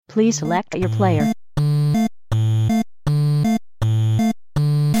Please select your player.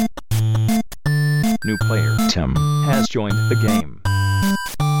 New player Tim has joined the game.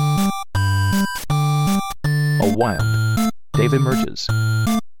 A wild Dave emerges.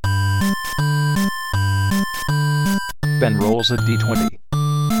 Ben rolls a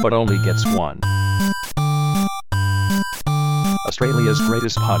d20, but only gets one. Australia's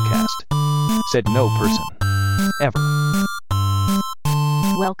greatest podcast, said no person ever.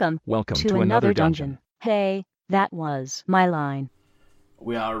 Welcome to another dungeon. Hey, that was my line.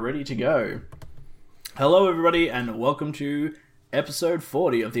 We are ready to go. Hello, everybody, and welcome to episode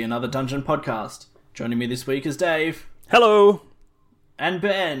 40 of the Another Dungeon podcast. Joining me this week is Dave. Hello. And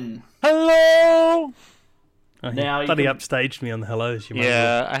Ben. Hello. Oh, now bloody upstaged me on the hellos.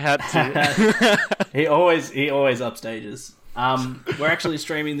 I had to. he always upstages. We're actually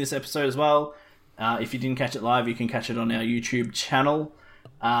streaming this episode as well. If you didn't catch it live, you can catch it on our YouTube channel.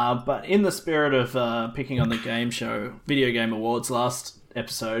 But in the spirit of picking on the game show, Video Game Awards last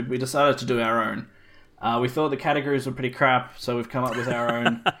episode, we decided to do our own. We thought the categories were pretty crap, so we've come up with our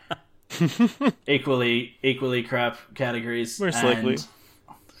own equally crap categories. Most likely.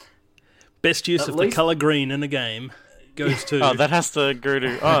 Best use of the colour green in a game goes to... Oh, that has to go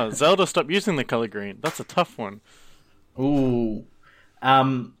to... Oh, Zelda, stop using the colour green. That's a tough one. Ooh.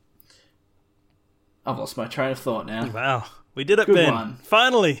 I've lost my train of thought now. Wow. We did it, Good Ben. one.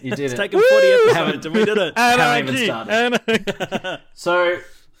 Finally. You did it's it. taken 40 episodes and we did it. Haven't even started. So,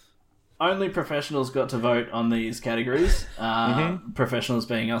 only professionals got to vote on these categories. Professionals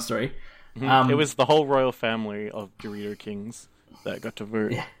being us three. It was the whole royal family of Dorito Kings that got to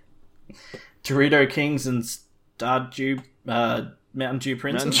vote. Yeah. Dorito Kings and Stardew, Mountain Dew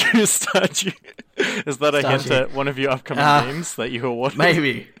Princess? Mountain Dew Stardew. Is that a hint at one of your upcoming games that you were watching?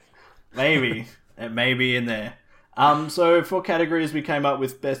 Maybe. It may be in there. So for categories, we came up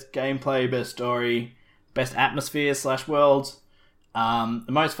with best gameplay, best story, best atmosphere / world, the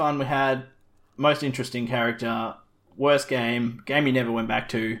most fun we had, most interesting character, worst game you never went back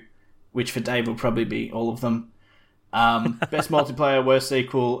to, which for Dave will probably be all of them. Best multiplayer, worst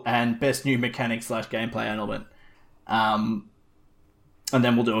sequel, and best new mechanic / gameplay element. And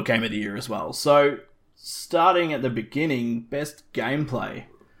then we'll do a game of the year as well. So, starting at the beginning, best gameplay.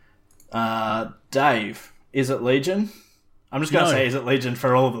 Dave, is it Legion? I'm just going to say, is it Legion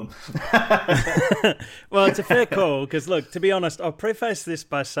for all of them? Well, it's a fair call, because look, to be honest, I'll preface this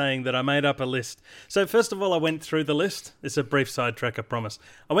by saying that I made up a list. So first of all, I went through the list. It's a brief sidetrack, I promise.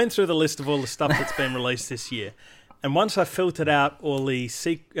 I went through the list of all the stuff that's been released this year. And once I filtered out all the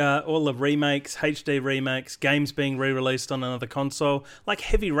remakes, HD remakes, games being re-released on another console, like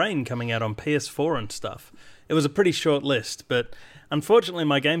Heavy Rain coming out on PS4 and stuff, it was a pretty short list. But unfortunately,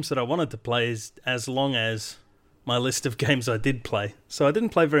 my games that I wanted to play is as long as my list of games I did play. So I didn't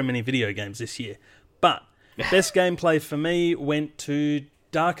play very many video games this year. But best gameplay for me went to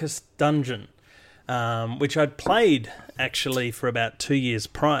Darkest Dungeon, which I'd played actually for about 2 years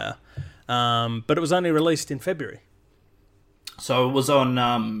prior. But it was only released in February. So it was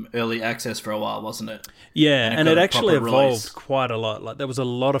on early access for a while, wasn't it? Yeah, and it actually evolved release. Quite a lot. Like there was a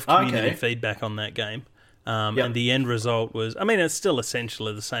lot of community feedback on that game. And the end result was... I mean, it's still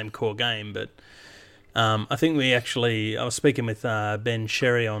essentially the same core game, but I think I was speaking with Ben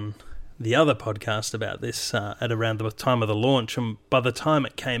Sherry on the other podcast about this at around the time of the launch, and by the time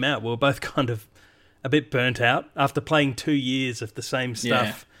it came out, we were both kind of a bit burnt out after playing 2 years of the same stuff.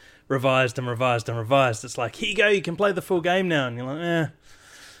 Yeah. Revised and revised and revised. It's like, here you go, you can play the full game now. And you're like,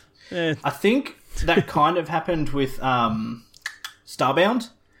 eh. I think that kind of happened with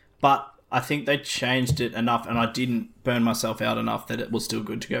Starbound, but I think they changed it enough, and I didn't burn myself out enough that it was still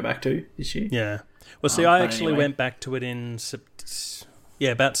good to go back to this year. Yeah. Well, see, I actually went back to it in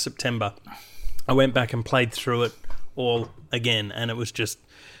about September. I went back and played through it all again, and it was just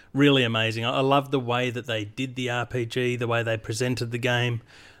really amazing. I loved the way that they did the RPG, the way they presented the game.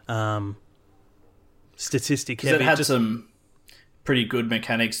 Statistic heavy. It had some pretty good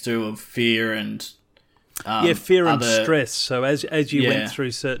mechanics too of fear and fear and stress. So as you went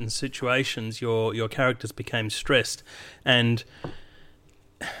through certain situations, your characters became stressed, and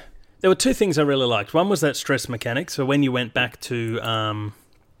there were two things I really liked. One was that stress mechanic. So when you went back to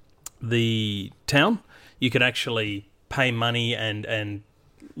the town, you could actually pay money and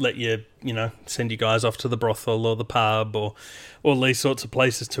let you send you guys off to the brothel or the pub or all these sorts of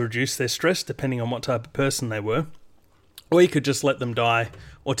places to reduce their stress, depending on what type of person they were. Or you could just let them die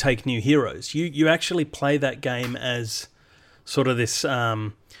or take new heroes. You actually play that game as sort of this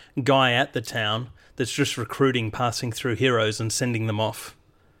guy at the town that's just recruiting, passing through heroes and sending them off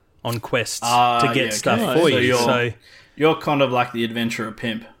on quests to get stuff for you. So you're kind of like the adventurer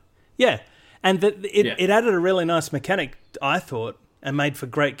pimp. Yeah, and it added a really nice mechanic, I thought, and made for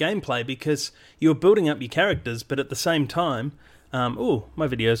great gameplay because you were building up your characters, but at the same time, my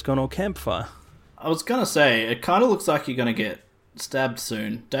video's gone all campfire. I was going to say, it kind of looks like you're going to get stabbed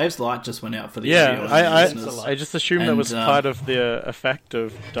soon. Dave's light just went out for the audio. I just assumed that was part of the effect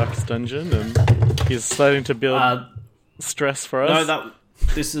of Duck's Dungeon, and he's starting to build stress for us. No,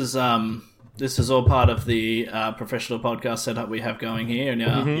 this is all part of the professional podcast setup we have going here.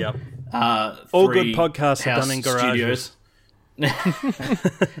 And, Yep. All good podcasts are done in garages.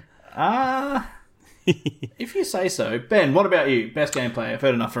 If you say so. Ben, what about you? Best gameplay? I've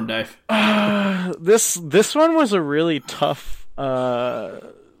heard enough from Dave. This one was a really tough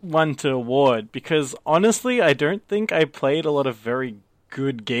one to award because honestly, I don't think I played a lot of very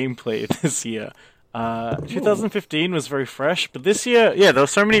good gameplay this year. 2015 was very fresh, but this year, there were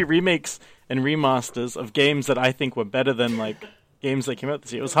so many remakes and remasters of games that I think were better than like games that came out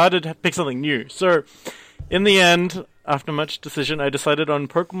this year. It was hard to pick something new. So, in the end, after much decision, I decided on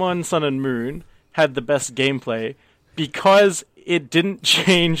Pokemon Sun and Moon had the best gameplay because it didn't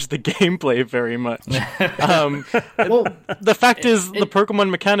change the gameplay very much. The fact is, the Pokemon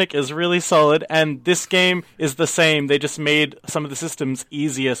mechanic is really solid, and this game is the same. They just made some of the systems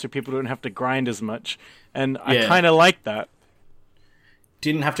easier so people don't have to grind as much, and I kind of like that.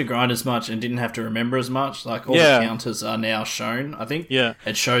 Didn't have to grind as much and didn't have to remember as much. Like, all the counters are now shown, I think. Yeah.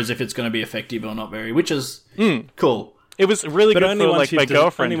 It shows if it's going to be effective or not which is cool. It was really good for, like, my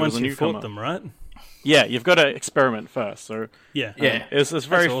girlfriend who was a only once you newcomer. fought them, right? Yeah, you've got to experiment first. So it's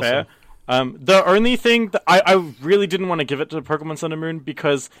very That's fair. Awesome. The only thing that I really didn't want to give it to Pokemon Sun and Moon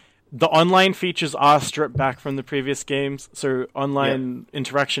because the online features are stripped back from the previous games, so online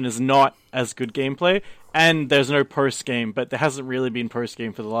interaction is not as good gameplay, and there's no post-game, but there hasn't really been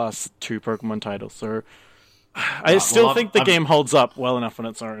post-game for the last 2 Pokemon titles, so I still think the game holds up well enough on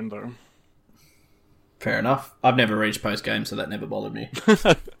its own, though. Fair enough. I've never reached post-game, so that never bothered me.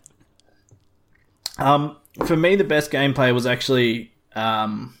 For me, the best gameplay was actually a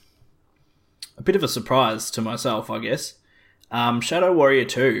bit of a surprise to myself, I guess. Shadow Warrior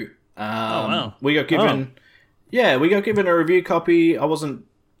 2. Wow. We got given a review copy. I wasn't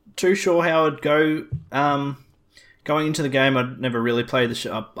too sure how it'd go going into the game. I'd never really played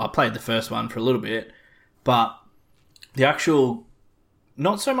I played the first one for a little bit, but the actual,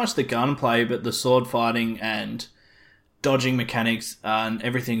 not so much the gunplay, but the sword fighting and dodging mechanics and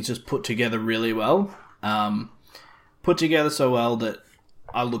everything's just put together really well. Put together so well that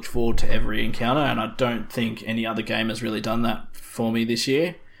I looked forward to every encounter, and I don't think any other game has really done that for me this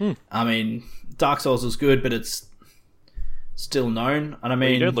year. I mean, Dark Souls is good, but it's still known. And I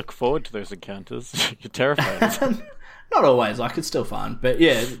mean, you don't look forward to those encounters. You're terrified. Not always. Like, it's still fun. But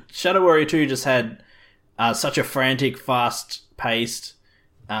yeah, Shadow Warrior 2 just had such a frantic, fast-paced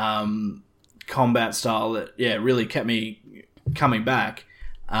combat style that, really kept me coming back.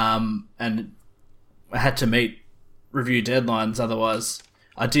 And I had to meet review deadlines, otherwise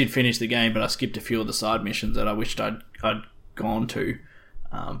I did finish the game, but I skipped a few of the side missions that I wished I'd gone to.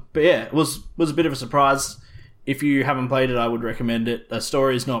 But yeah, it was a bit of a surprise. If you haven't played it, I would recommend it. The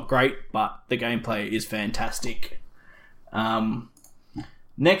story is not great, but the gameplay is fantastic.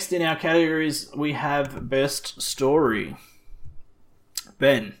 Next in our categories, we have Best Story.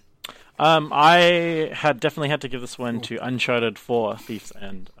 Ben. I definitely had to give this one to Uncharted 4: Thief's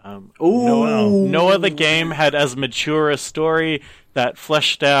End. No other game had as mature a story that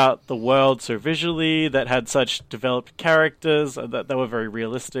fleshed out the world so visually, that had such developed characters that were very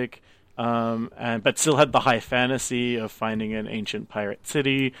realistic, but still had the high fantasy of finding an ancient pirate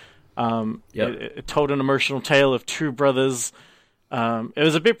city. It told an emotional tale of 2 brothers. It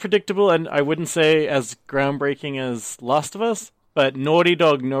was a bit predictable, and I wouldn't say as groundbreaking as Last of Us, but Naughty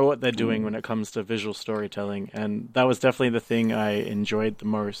Dog know what they're doing when it comes to visual storytelling, and that was definitely the thing I enjoyed the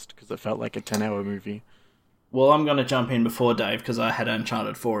most, because it felt like a 10-hour movie. Well, I'm going to jump in before Dave, because I had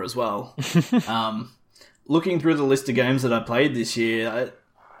Uncharted 4 as well. Looking through the list of games that I played this year,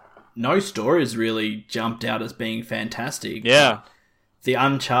 no stories really jumped out as being fantastic. Yeah. The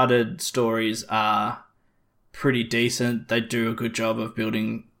Uncharted stories are pretty decent. They do a good job of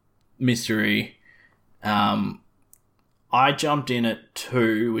building mystery. I jumped in at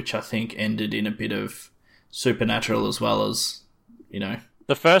 2, which I think ended in a bit of supernatural as well as, The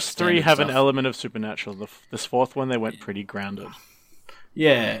first 3 have stuff. an element of supernatural. This 4th one, they went pretty grounded.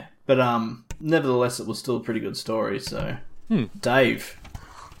 Yeah, but nevertheless, it was still a pretty good story, so... Dave.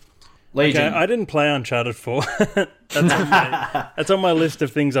 Legion. Okay, I didn't play Uncharted 4. That's on my list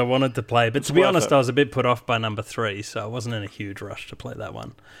of things I wanted to play, but to be honest, I was a bit put off by number 3, so I wasn't in a huge rush to play that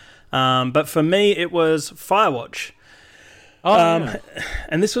one. But for me, it was Firewatch. Yeah.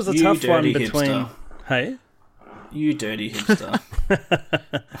 And this was a You tough one dirty between. hipster. Hey, You dirty hipster.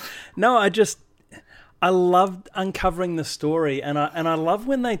 no, I loved uncovering the story, and I love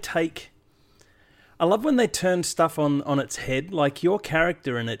when they turn stuff on its head. Like, your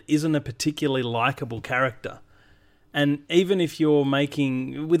character in it isn't a particularly likable character. And even if you're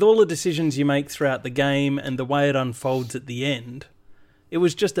making, with all the decisions you make throughout the game and the way it unfolds at the end, it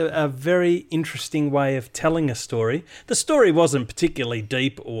was just a very interesting way of telling a story. The story wasn't particularly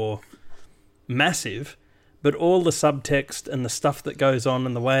deep or massive, but all the subtext and the stuff that goes on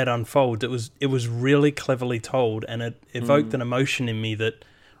and the way it unfolds, it was really cleverly told, and it evoked an emotion in me that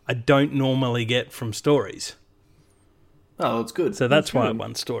I don't normally get from stories. Oh, it's good. So that's why it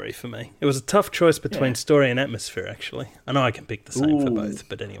won story for me. It was a tough choice between story and atmosphere, actually. I know I can pick the same for both,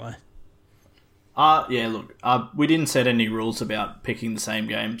 but anyway. Yeah, look, we didn't set any rules about picking the same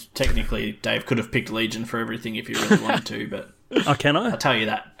games. Technically, Dave could have picked Legion for everything if he really wanted to, but Oh, can I? I'll tell you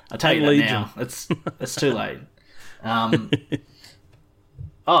that. I'll tell you that Legion. now. It's too late.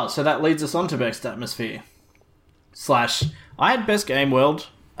 So that leads us on to best atmosphere. I had best game world.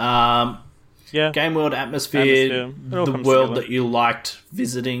 Game world atmosphere. It all The comes world together. that you liked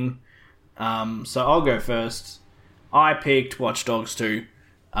visiting. So I'll go first. I picked Watch Dogs 2.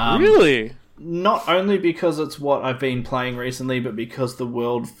 Really? Not only because it's what I've been playing recently, but because the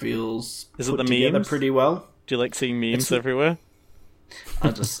world feels Is it put the together memes? pretty well. Do you like seeing memes everywhere?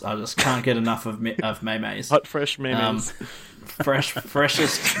 I just can't get enough of memes. Hot, fresh memes. Freshest,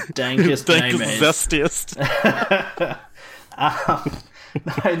 dankest memes. Zestiest.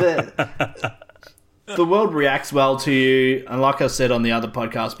 The world reacts well to you, and like I said on the other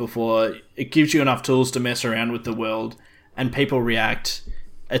podcast before, it gives you enough tools to mess around with the world, and people react.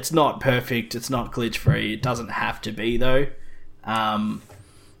 It's not perfect, it's not glitch free, it doesn't have to be though. I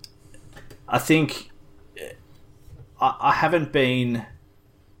think I haven't been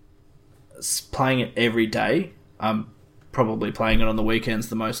playing it every day. I'm probably playing it on the weekends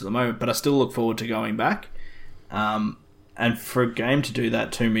the most at the moment, but I still look forward to going back. And for a game to do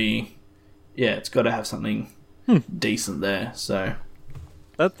that to me, yeah, it's got to have something decent there. So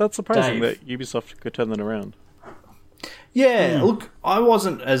That's surprising Dave. that Ubisoft could turn that around. yeah, look, I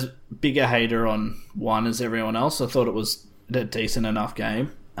wasn't as big a hater on 1 as everyone else. I thought it was a decent enough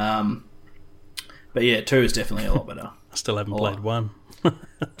game. But yeah, 2 is definitely a lot better. I still haven't played 1.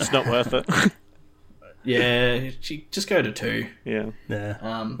 It's not worth it. Yeah, just go to 2. Yeah.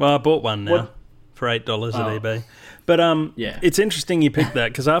 Yeah. Well, I bought 1 now for $8 at eBay. But Yeah. it's interesting you picked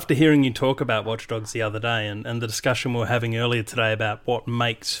that, because after hearing you talk about Watch Dogs the other day and the discussion we were having earlier today about what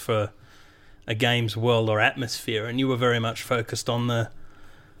makes for a game's world or atmosphere, and you were very much focused on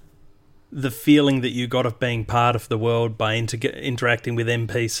the feeling that you got of being part of the world by interacting with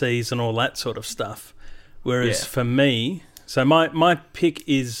NPCs and all that sort of stuff. Whereas for me, so my pick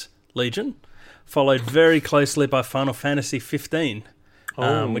is Legion, followed very closely by Final Fantasy 15,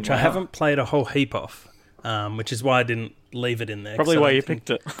 which I haven't played a whole heap of, which is why I didn't leave it in there. Probably why you picked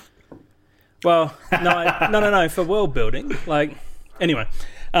it. Well, no, for world building. Anyway,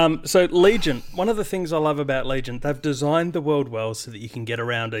 so Legion, one of the things I love about Legion, they've designed the world well so that you can get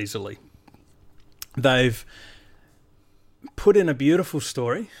around easily. They've put in a beautiful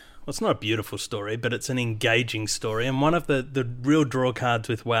story. Well, it's not a beautiful story, but it's an engaging story. And one of the real draw cards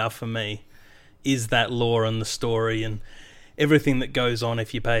with WoW for me is that lore and the story and everything that goes on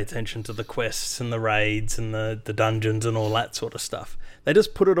if you pay attention to the quests and the raids and the dungeons and all that sort of stuff. They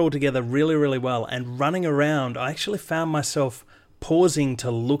just put it all together really, really well. And running around, I actually found myself pausing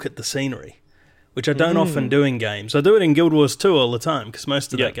to look at the scenery, which I don't often do in games. I do it in Guild Wars 2 all the time because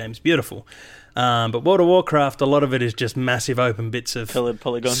most of that game's beautiful. But World of Warcraft, a lot of it is just massive open bits of Colored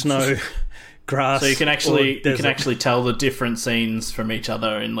polygons. snow, grass. So you can or actually desert. tell the different scenes from each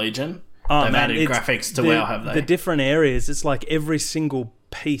other in Legion. Oh, They've man, added graphics to the, WoW, have they? The different areas, it's like every single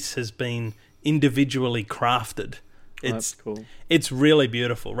piece has been individually crafted. That's cool. It's really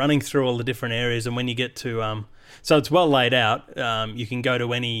beautiful, running through all the different areas, and when you get to... so it's well laid out. You can go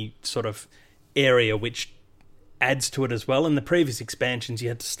to any sort of area which adds to it as well. In the previous expansions, you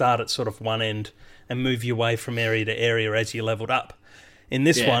had to start at sort of one end and move your way from area to area as you leveled up. In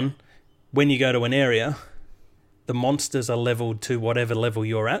this one, when you go to an area, the monsters are leveled to whatever level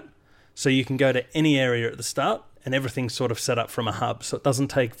you're at. So you can go to any area at the start, and everything's sort of set up from a hub, so it doesn't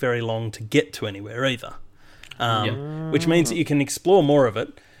take very long to get to anywhere either. Which means that you can explore more of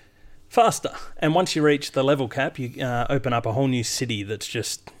it faster. And once you reach the level cap, you open up a whole new city that's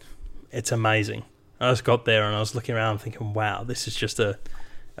just... It's amazing. I just got there and I was looking around thinking, wow, this is just a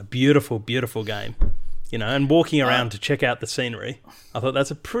beautiful, beautiful game. You know, and walking around to check out the scenery, I thought that's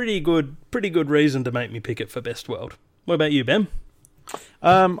a pretty good reason to make me pick it for best world. What about you, Ben?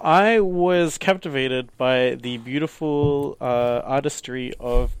 I was captivated by the beautiful artistry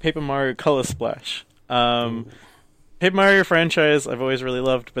of Paper Mario Color Splash. Paper Mario franchise I've always really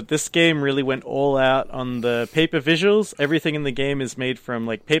loved, but this game really went all out on the paper visuals. Everything in the game is made from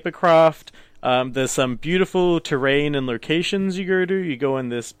like paper craft. There's some beautiful terrain and locations you go to. You go on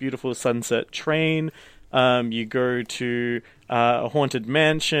this beautiful sunset train. You go to a haunted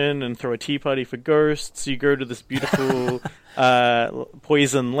mansion and throw a tea party for ghosts. You go to this beautiful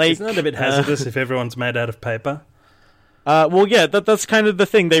poison lake. Isn't that a bit hazardous if everyone's made out of paper? Well, yeah, that's kind of the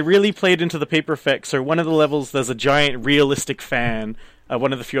thing. They really played into the paper effect. So one of the levels, there's a giant realistic fan,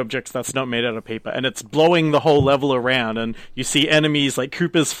 one of the few objects that's not made out of paper, and it's blowing the whole level around, and you see enemies like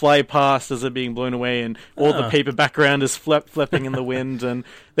Koopas fly past as they're being blown away, and all the paper background is flapping in the wind, and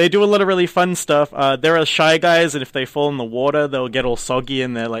they do a lot of really fun stuff. There are Shy Guys, and if they fall in the water, they'll get all soggy,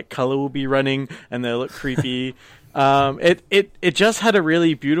 and their like color will be running, and they'll look creepy. It just had a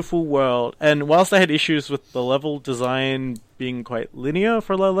really beautiful world, and whilst I had issues with the level design being quite linear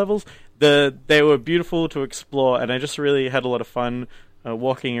for low levels, they were beautiful to explore, and I just really had a lot of fun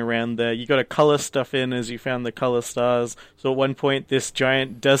walking around there. You got to color stuff in as you found the color stars. So at one point, this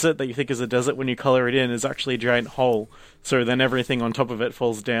giant desert that you think is a desert when you color it in is actually a giant hole. So then everything on top of it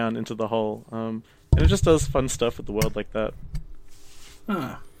falls down into the hole. And it just does fun stuff with the world like that.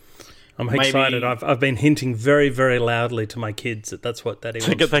 Huh. I'm excited. I've been hinting very, very loudly to my kids that's what Daddy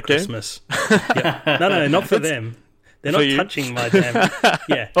wants for Christmas. Yeah. No, not for them. They're not touching my damn.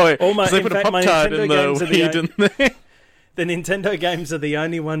 Yeah. Oh, all my, they put a Pop-Tart in the weed, didn't they? The Nintendo games are the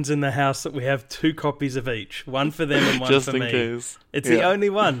only ones in the house that we have 2 copies of each. One for them and one just for in me. Case. It's the only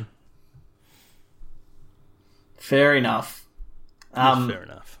one. Fair enough. Fair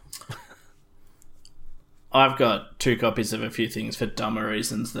enough. I've got 2 copies of a few things for dumber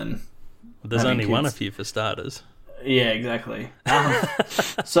reasons than... Well, there's only one of you for starters. Yeah, exactly.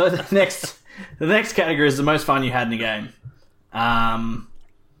 So the next category is the most fun you had in a game.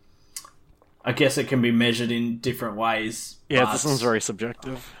 I guess it can be measured in different ways. Yeah, this one's very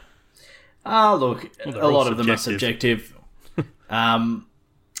subjective. Look, a lot of them are subjective.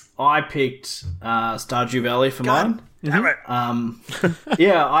 I picked Stardew Valley for mine. Damn it.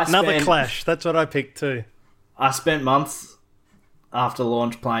 Yeah, Another clash. That's what I picked too. I spent months after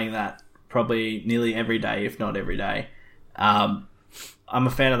launch playing that, probably nearly every day, if not every day. I'm a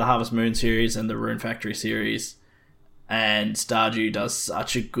fan of the Harvest Moon series and the Rune Factory series. And Stardew does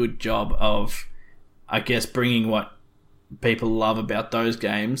such a good job of, I guess, bringing what people love about those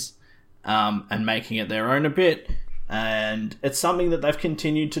games and making it their own a bit. And it's something that they've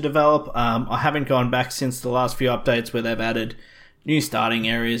continued to develop. I haven't gone back since the last few updates where they've added new starting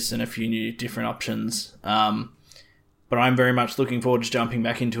areas and a few new different options. But I'm very much looking forward to jumping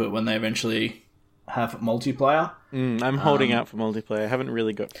back into it when they eventually have multiplayer. I'm holding out for multiplayer. I haven't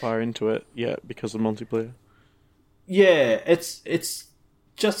really got far into it yet because of multiplayer. Yeah, it's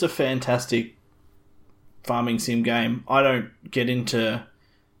just a fantastic farming sim game. I don't get into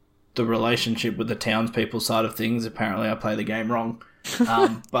the relationship with the townspeople side of things. Apparently I play the game wrong.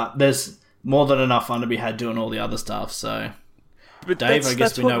 But there's more than enough fun to be had doing all the other stuff, so... But Dave, I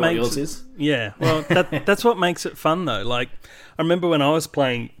guess we know what yours is. Yeah, well, that's what makes it fun, though. Like, I remember when I was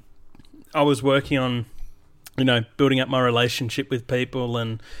playing, I was working on, building up my relationship with people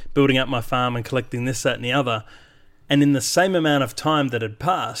and building up my farm and collecting this, that, and the other. And in the same amount of time that had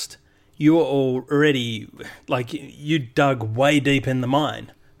passed, you were already, you dug way deep in the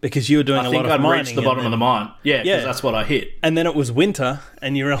mine because you were doing a lot of mining. I think I'd reached the bottom of the mine. Yeah, because that's what I hit. And then it was winter,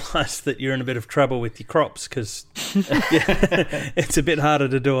 and you realised that you're in a bit of trouble with your crops because it's a bit harder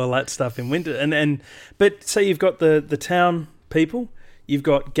to do all that stuff in winter. But so you've got the town people, you've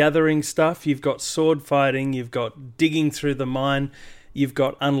got gathering stuff, you've got sword fighting, you've got digging through the mine. You've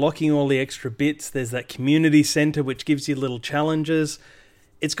got unlocking all the extra bits. There's that community centre which gives you little challenges.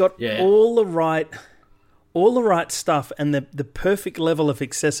 It's got all the right stuff and the perfect level of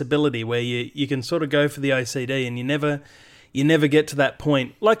accessibility where you can sort of go for the OCD and you never get to that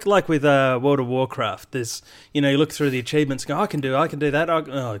point. Like with World of Warcraft, there's you look through the achievements, and go I can do that.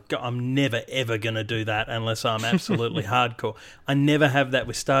 I'm never ever gonna do that unless I'm absolutely hardcore. I never have that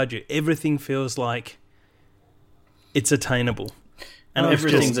with Stardew. Everything feels like it's attainable. And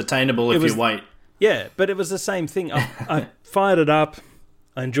everything's attainable if you wait. Yeah, but it was the same thing. I fired it up.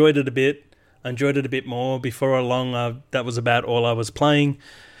 I enjoyed it a bit. I enjoyed it a bit more. Before long, that was about all I was playing.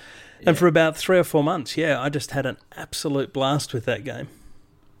 Yeah. And for about 3 or 4 months, I just had an absolute blast with that game.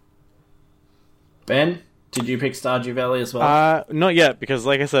 Ben, did you pick Stardew Valley as well? Not yet, because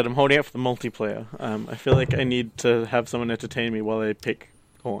like I said, I'm holding out for the multiplayer. I feel like I need to have someone entertain me while I pick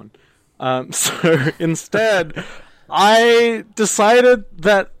corn. So instead... I decided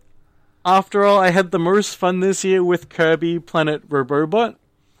that after all, I had the most fun this year with Kirby Planet Robobot.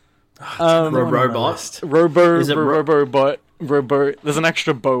 Robot. Robobot. There's an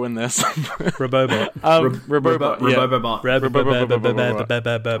extra bow in this. Robobot.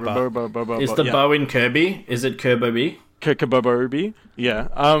 Robobot. Is the bow in Kirby? Is it Kirby? Kirby. Yeah.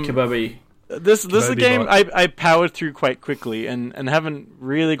 Kirby. This is a game I powered through quite quickly and haven't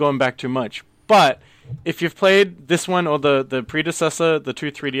really gone back too much. But if you've played this one or the predecessor, the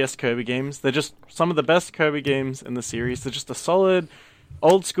two 3DS Kirby games, they're just some of the best Kirby games in the series. They're just a solid,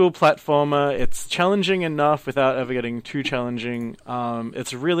 old-school platformer. It's challenging enough without ever getting too challenging.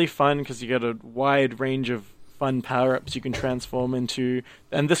 It's really fun because you get a wide range of fun power-ups you can transform into.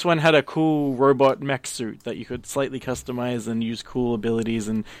 And this one had a cool robot mech suit that you could slightly customize and use cool abilities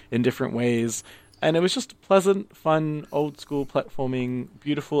in different ways. And it was just pleasant, fun, old-school platforming,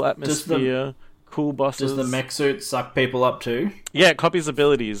 beautiful atmosphere. Cool bosses. Does the mech suit suck people up too? Yeah, it copies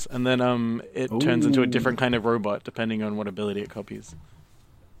abilities, and then it turns into a different kind of robot depending on what ability it copies.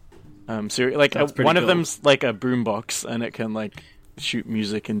 So like one of them's like a boombox, and it can like shoot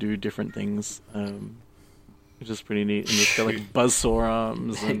music and do different things, which is pretty neat. And it's got like buzzsaw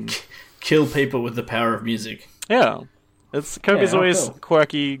arms and kill people with the power of music. Yeah, Kirby's always cool.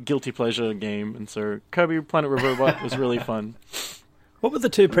 quirky, guilty pleasure game, and so Kirby Planet Robobot was really fun. What were the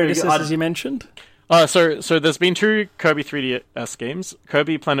two predecessors you mentioned? So there's been two Kirby 3DS games,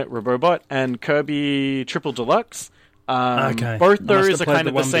 Kirby Planet Robobot and Kirby Triple Deluxe. Okay. Both those are played kind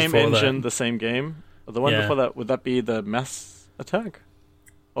of the same engine, that. the same game. The one before that, would that be the Mass Attack?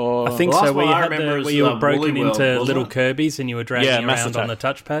 Or I think The so. last Where one you I had remember is where you were broken Woolly World, into wasn't little it? Kirby's and you were dragging Mass around on the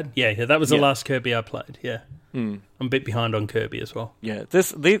Attack. touchpad. Yeah, that was the last Kirby I played. Yeah, I'm a bit behind on Kirby as well. Yeah,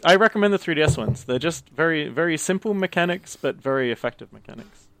 I recommend the 3DS ones. They're just very, very simple mechanics, but very effective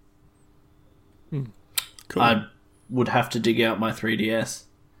mechanics. Cool. I would have to dig out my 3DS.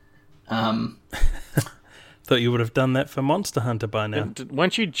 Thought you would have done that for Monster Hunter by now.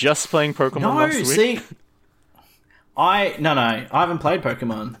 Weren't you just playing Pokemon No, last week? see, I haven't played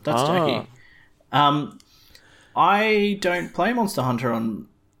Pokemon. That's Jackie. I don't play Monster Hunter on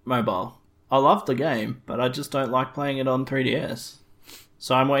mobile. I love the game, but I just don't like playing it on 3DS.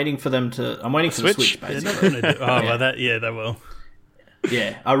 So I'm waiting for them to. I'm waiting for the Switch, They're basically. not gonna do. Oh, well, they will.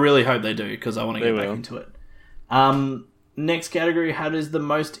 Yeah, I really hope they do because I want to get back into it. Next category: how is the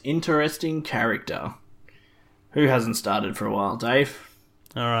most interesting character? Who hasn't started for a while, Dave?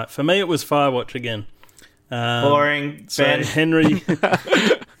 All right, for me it was Firewatch again. Boring. So Ben. Henry,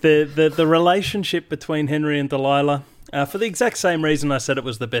 the relationship between Henry and Delilah, for the exact same reason I said it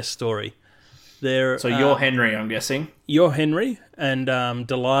was the best story. So you're Henry, I'm guessing. You're Henry, and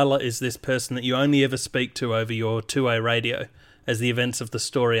Delilah is this person that you only ever speak to over your two-way radio as the events of the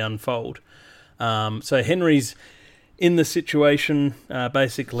story unfold. So Henry's in the situation,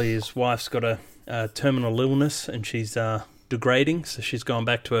 basically his wife's got a terminal illness and she's degrading, so she's gone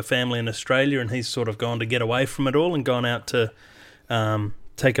back to her family in Australia and he's sort of gone to get away from it all and gone out to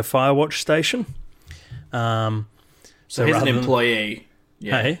take a Firewatch station. So he's an employee.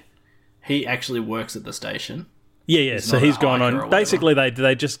 Yeah. Hey? He actually works at the station. Yeah. So he's gone on. or Basically,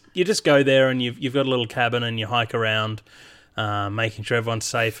 you just go there and you've got a little cabin and you hike around, making sure everyone's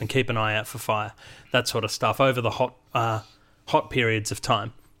safe and keep an eye out for fire, that sort of stuff over the hot periods of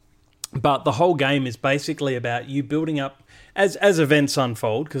time. But the whole game is basically about you building up as events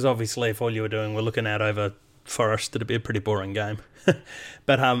unfold. Because obviously, if all you were doing were looking out over forest, it'd be a pretty boring game.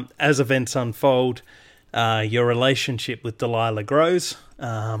 But as events unfold, your relationship with Delilah grows.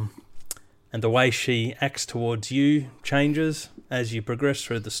 And the way she acts towards you changes as you progress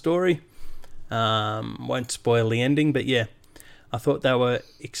through the story. Won't spoil the ending, but yeah, I thought they were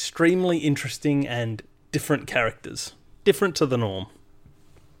extremely interesting and different characters. Different to the norm.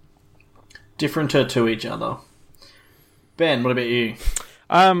 Different to each other. Ben, what about you?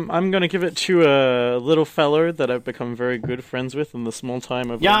 I'm going to give it to a little fellow that I've become very good friends with in the small time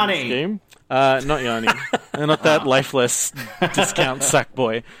of Yanni! this game. Not Yanni. Not that lifeless discount sack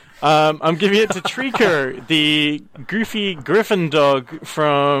boy. I'm giving it to Trico, the goofy griffin dog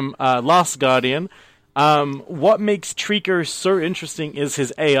from Last Guardian. What makes Trico so interesting is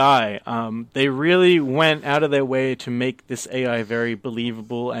his AI. They really went out of their way to make this AI very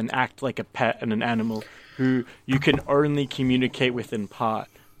believable and act like a pet and an animal who you can only communicate with in part.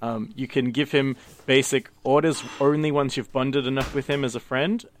 You can give him basic orders only once you've bonded enough with him as a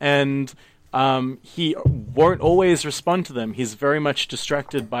friend, and he won't always respond to them. He's very much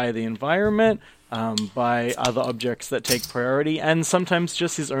distracted by the environment, by other objects that take priority, and sometimes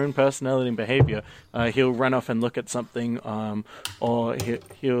just his own personality and behavior. He'll run off and look at something, or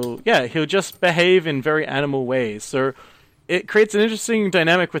he'll just behave in very animal ways. So it creates an interesting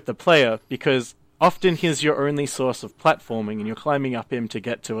dynamic with the player, because often he's your only source of platforming, and you're climbing up him to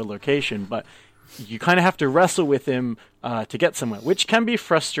get to a location, but you kind of have to wrestle with him to get somewhere, which can be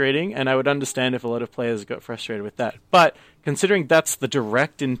frustrating, and I would understand if a lot of players got frustrated with that. But considering that's the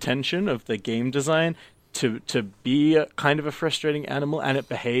direct intention of the game design, to be a kind of a frustrating animal, and it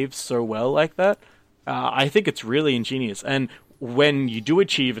behaves so well like that, I think it's really ingenious. And when you do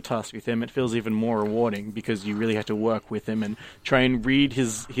achieve a task with him, it feels even more rewarding, because you really have to work with him and try and read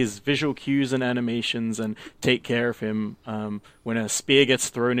his visual cues and animations and take care of him. When a spear gets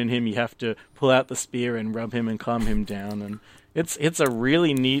thrown in him, you have to pull out the spear and rub him and calm him down. And it's a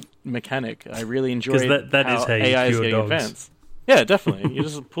really neat mechanic. I really enjoy that is how you AI is cure getting dogs. advanced. Yeah, definitely. You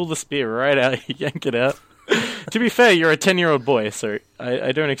just pull the spear right out, you yank it out. To be fair, you're a 10-year-old boy, so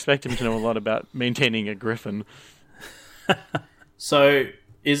I don't expect him to know a lot about maintaining a griffin. So,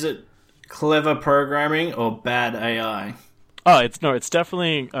 is it clever programming or bad AI? Oh, it's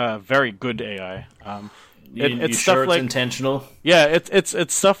definitely very good AI. You sure it's intentional? Yeah,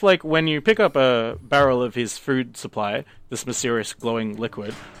 it's stuff like when you pick up a barrel of his food supply, this mysterious glowing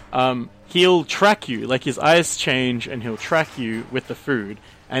liquid, he'll track you, like his eyes change and he'll track you with the food.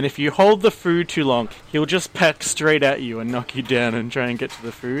 And if you hold the food too long, he'll just peck straight at you and knock you down and try and get to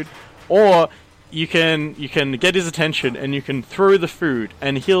the food. Or you can get his attention and you can throw the food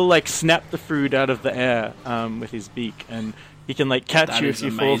and he'll like snap the food out of the air with his beak, and he can like catch That you is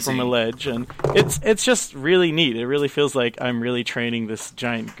if you fall amazing. from a ledge, and it's just really neat. It really feels like I'm really training this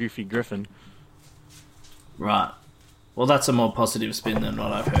giant goofy griffin. Right. Well, that's a more positive spin than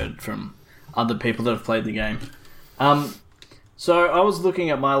what I've heard from other people that have played the game. So I was looking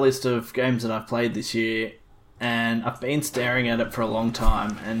at my list of games that I've played this year, and I've been staring at it for a long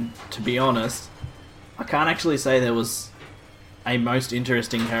time, and to be honest, I can't actually say there was a most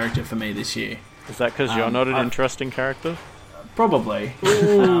interesting character for me this year. Is that because you're not an interesting character? Probably.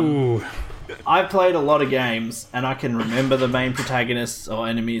 Ooh. I've played a lot of games, and I can remember the main protagonists or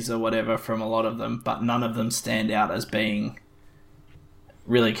enemies or whatever from a lot of them, but none of them stand out as being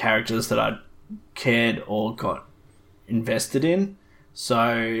really characters that I cared or got invested in.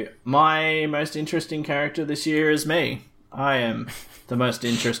 So my most interesting character this year is me. I am the most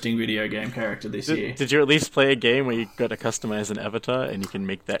interesting video game character this year. Did you at least play a game where you got to customize an avatar and you can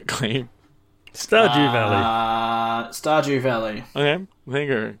make that claim? Stardew Valley. Stardew Valley. Okay, there you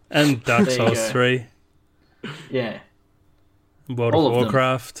go. And Dark There you Souls go. 3. Yeah. World All of of them.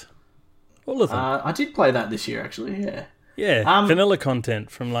 Warcraft. All of them. I did play that this year, actually, yeah. Yeah, vanilla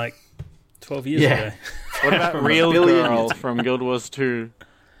content from like 12 years Yeah. ago. What about From a Real billion Girl years ago. from Guild Wars 2?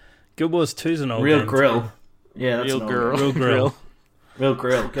 Guild Wars 2 is an old Real game Grill. too. Yeah, that's Real an old Girl. game. Real Grill. Real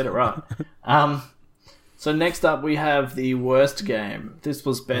Grill, get it right. So next up we have the worst game. This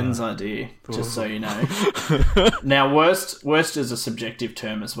was Ben's idea, just so you know. Now, worst is a subjective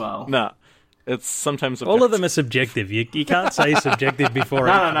term as well. Nah, it's sometimes All of them are subjective. You can't say subjective before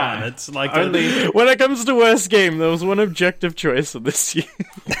No, each no. one. It's like Only, When it comes to worst game, there was one objective choice of this year.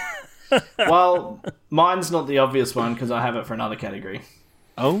 well, mine's not the obvious one because I have it for another category.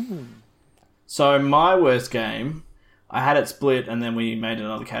 Oh. So my worst game, I had it split and then we made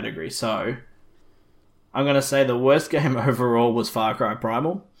another category. So I'm going to say the worst game overall was Far Cry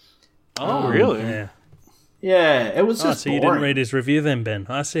Primal. Oh, really? yeah. Yeah, it was Oh, just so you boring. didn't read his review then, Ben?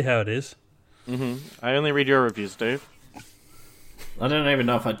 I see how it is. I only read your reviews, Dave. I don't even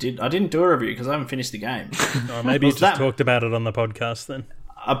know if I did. I didn't do a review because I haven't finished the game. Or maybe you Was just that- talked about it on the podcast then.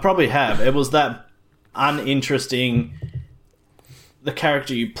 I probably have. It was that uninteresting. The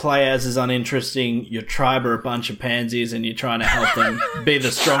character you play as is uninteresting. Your tribe are a bunch of pansies and you're trying to help them be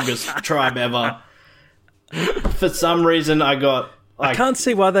the strongest tribe ever. For some reason, I got... I can't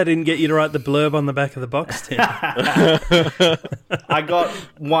see why they didn't get you to write the blurb on the back of the box, Tim. I got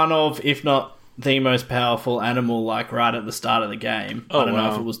one of, if not the most powerful animal, like right at the start of the game. I don't know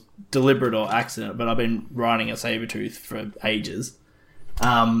wow. if it was deliberate or accident, but I've been riding a Sabertooth for ages.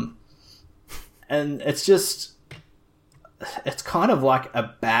 And it's just... It's kind of like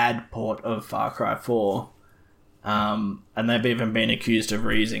a bad port of Far Cry 4. And they've even been accused of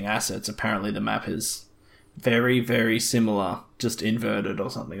reusing assets. Apparently the map is very, very similar, just inverted or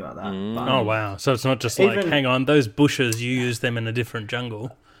something like that. But, Oh, wow. So it's not just like, Even- hang on, those bushes, you use them in a different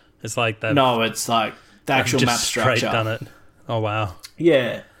jungle. It's like they've No, it's like the actual just map straight structure. done it. Oh, wow.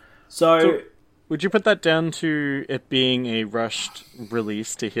 Yeah. So Would you put that down to it being a rushed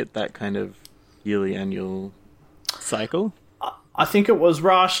release to hit that kind of yearly annual cycle? I think it was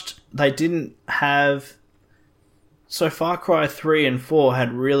rushed. They didn't have... So Far Cry 3 and 4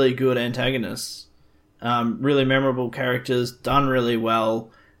 had really good antagonists. Really memorable characters, done really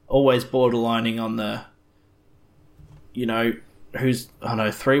well, always borderlining on the... who's... I know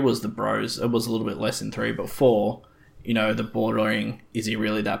 3 was the bros. It was a little bit less in 3, but 4, the bordering, is he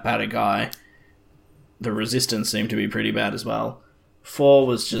really that bad a guy? The resistance seemed to be pretty bad as well. 4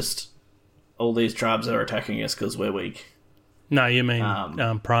 was just all these tribes that are attacking us because we're weak. No, you mean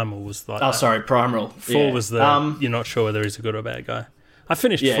Primal was like that. Sorry, Primal. 4 was the you're not sure whether he's a good or bad guy. I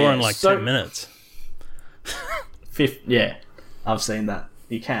finished 4 in like 10 minutes. 5th, yeah, I've seen that.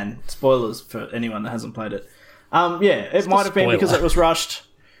 You can. Spoilers for anyone that hasn't played it. It might have been because it was rushed.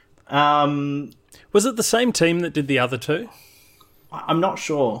 Was it the same team that did the other two? I'm not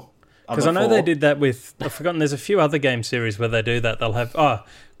sure. Because I know they did that with... I've forgotten, there's a few other game series where they do that. They'll have...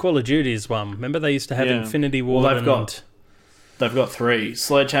 Call of Duty is one. Remember they used to have Infinity War They've got 3.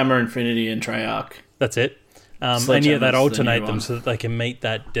 Sledgehammer, Infinity, and Treyarch. That's it. And they'd alternate them so that they can meet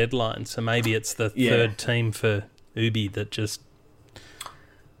that deadline. So maybe it's the third team for Ubi that just...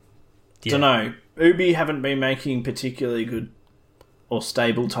 Don't know. Ubi haven't been making particularly good or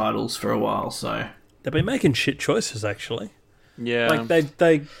stable titles for a while, so... They've been making shit choices, actually. Yeah. Like,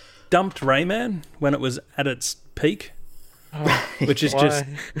 they dumped Rayman when it was at its peak. Which is just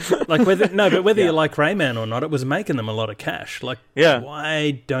like whether you like Rayman or not, it was making them a lot of cash. Like,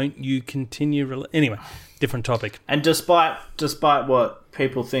 why don't you continue? Anyway, different topic. And despite what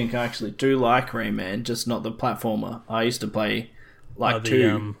people think, I actually do like Rayman, just not the platformer. I used to play Rayman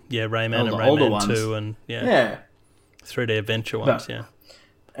and Rayman 2 and 3D adventure ones.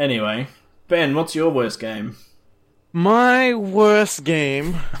 Anyway, Ben, what's your worst game? My worst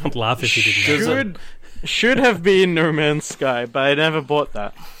game. I'd laugh if you didn't. Should have been No Man's Sky, but I never bought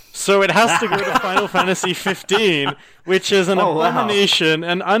that. So it has to go to Final Fantasy 15, which is an abomination,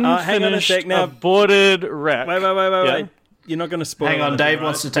 an unfinished, aborted wreck. Wait. You're not going to spoil it. Hang on, Dave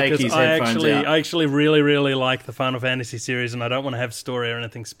wants to take his headphones out. I actually really, really like the Final Fantasy series, and I don't want to have story or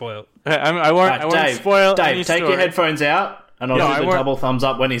anything spoiled. I won't spoil any story. Dave, take your headphones out, and I'll do the double thumbs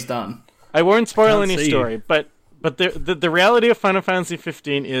up when he's done. I won't spoil any story, but the reality of Final Fantasy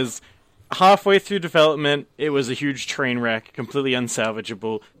 15 is... halfway through development, it was a huge train wreck, completely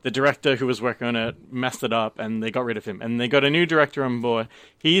unsalvageable. The director who was working on it messed it up, and they got rid of him. And they got a new director on board.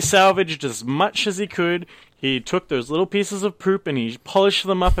 He salvaged as much as he could. He took those little pieces of poop and he polished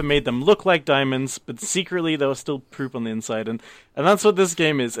them up and made them look like diamonds, but secretly there was still poop on the inside. And that's what this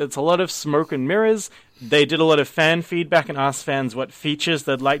game is. It's a lot of smoke and mirrors. They did a lot of fan feedback and asked fans what features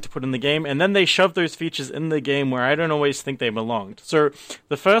they'd like to put in the game, and then they shoved those features in the game where I don't always think they belonged. So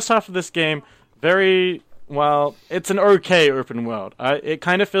the first half of this game, it's an okay open world. It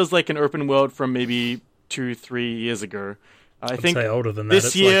kind of feels like an open world from maybe 2-3 years ago. I'd say older than that.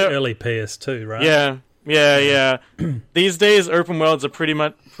 This year, like early PS2, right? Yeah. These days, open worlds are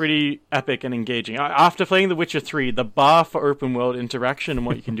pretty epic and engaging. After playing The Witcher 3, the bar for open world interaction and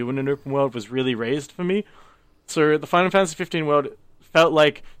what you can do in an open world was really raised for me. So the Final Fantasy 15 world felt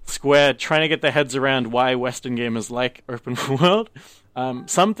like Square trying to get their heads around why Western gamers like open world.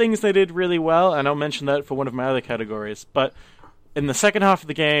 Some things they did really well, and I'll mention that for one of my other categories. But in the second half of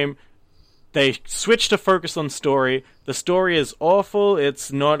the game, they switched to focus on story. The story is awful.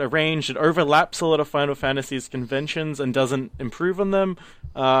 It's not arranged. It overlaps a lot of Final Fantasy's conventions and doesn't improve on them.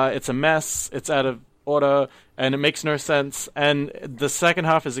 It's a mess. It's out of order, and it makes no sense. And the second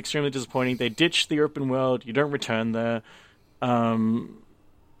half is extremely disappointing. They ditched the open world. You don't return there. And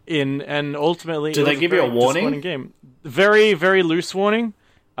ultimately, do they give you a warning? Game. Very, very loose warning.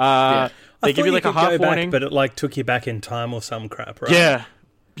 They give you like a half warning, but it like took you back in time or some crap, right?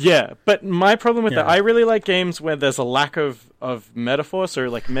 Yeah, but my problem with that, I really like games where there's a lack of metaphor, so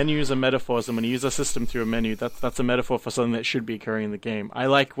like menus are metaphors, and when you use a system through a menu, that's a metaphor for something that should be occurring in the game. I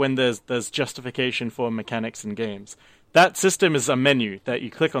like when there's justification for mechanics in games. That system is a menu that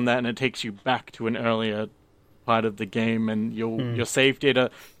you click on that and it takes you back to an earlier part of the game, and your save data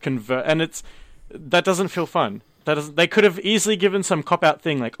convert, and that doesn't feel fun. They could have easily given some cop-out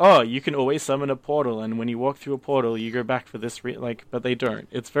thing like, oh, you can always summon a portal, and when you walk through a portal, you go back for this, but they don't.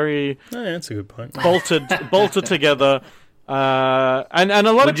 It's very... that's a good point. bolted together. And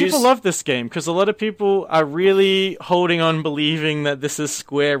a lot of people love this game, because a lot of people are really holding on, believing that this is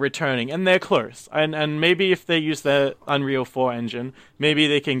Square returning, and they're close. And maybe if they use their Unreal 4 engine, maybe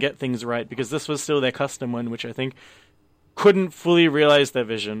they can get things right, because this was still their custom one, which I think couldn't fully realize their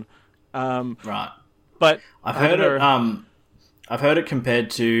vision. Right. But I've heard it compared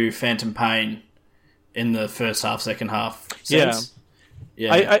to Phantom Pain, in the first half, second half sense.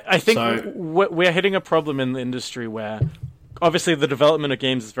 I think we're hitting a problem in the industry where obviously the development of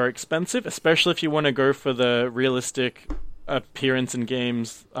games is very expensive, especially if you want to go for the realistic appearance in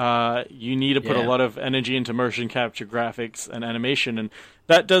games. You need to put a lot of energy into motion capture, graphics, and animation, and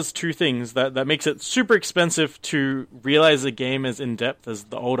that does two things. That makes it super expensive to realize a game as in-depth as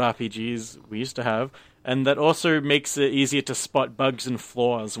the old RPGs we used to have, and that also makes it easier to spot bugs and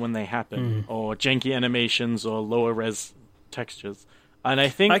flaws when they happen, or janky animations or lower res textures. And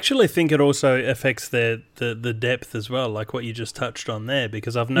I actually think it also affects the depth as well, like what you just touched on there,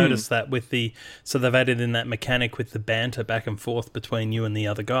 because I've noticed that with so they've added in that mechanic with the banter back and forth between you and the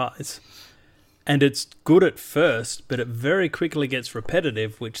other guys. And it's good at first, but it very quickly gets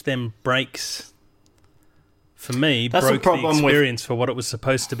repetitive, which then breaks, for me, broke the experience for what it was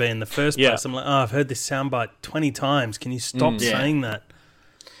supposed to be in the first place. I'm like, I've heard this soundbite 20 times. Can you stop saying that?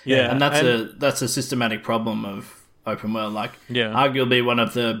 Yeah, and that's a systematic problem of open world. Arguably one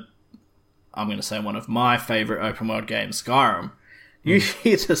of my favourite open world games, Skyrim. You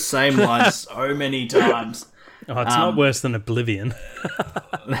hear the same line so many times. Oh, it's not worse than Oblivion.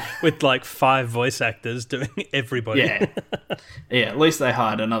 With 5 voice actors doing everybody. Yeah, at least they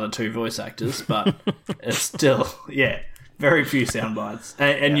hired another 2 voice actors, but it's still, very few sound bites.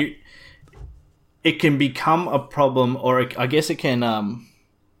 And it can become a problem, or I guess it can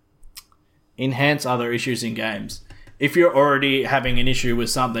enhance other issues in games. If you're already having an issue with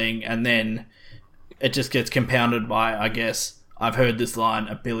something and then it just gets compounded by, I guess, I've heard this line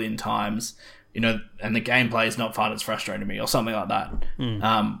a billion times, and the gameplay is not fun, it's frustrating me, or something like that.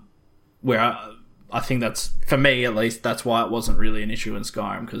 Where I think that's, for me at least, that's why it wasn't really an issue in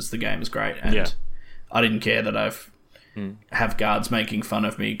Skyrim, because the game is great, and I didn't care that have guards making fun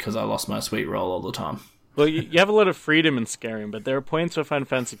of me because I lost my sweet roll all the time. Well, you have a lot of freedom in Skyrim, but there are points where Final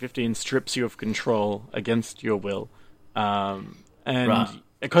Fantasy 15 strips you of control against your will. Because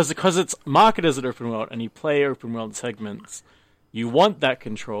it's marketed as an open world and you play open world segments, you want that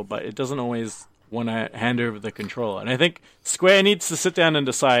control, but it doesn't always want to hand over the control. And I think Square needs to sit down and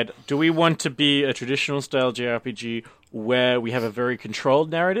decide, do we want to be a traditional style JRPG where we have a very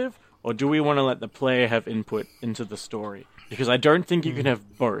controlled narrative, or do we want to let the player have input into the story? Because I don't think you can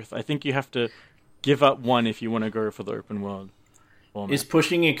have both. I think you have to give up one if you want to go for the open world. Is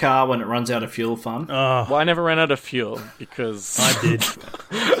pushing your car when it runs out of fuel fun? Well, I never ran out of fuel because I did.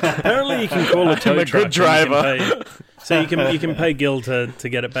 Apparently, you can call a tow truck. Good driver. So you can pay Gil to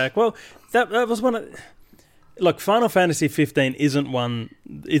get it back. Well, that was one of. Look, Final Fantasy 15 isn't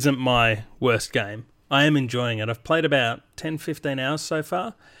my worst game. I am enjoying it. I've played about 10-15 hours so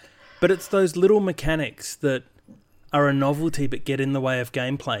far, but it's those little mechanics that are a novelty but get in the way of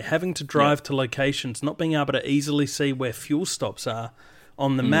gameplay. Having to drive to locations, not being able to easily see where fuel stops are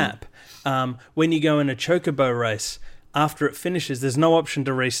on the map. When you go in a chocobo race, after it finishes, there's no option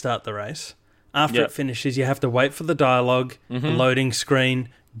to restart the race. After it finishes, you have to wait for the dialogue, the loading screen,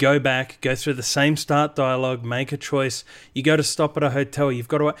 go back, go through the same start dialogue, make a choice. You go to stop at a hotel, you've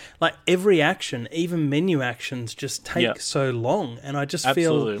got to... every action, even menu actions, just take so long. And I just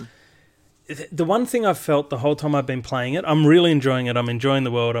feel... The one thing I've felt the whole time I've been playing it, I'm really enjoying it. I'm enjoying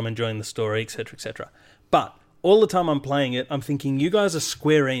the world. I'm enjoying the story, etc., etc. But all the time I'm playing it, I'm thinking, you guys are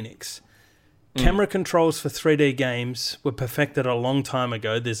Square Enix. Camera controls for 3D games were perfected a long time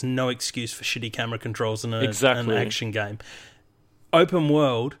ago. There's no excuse for shitty camera controls in an action game. Open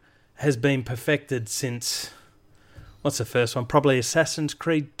world has been perfected since... What's the first one? Probably Assassin's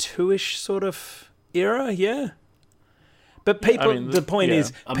Creed 2-ish sort of era, But the point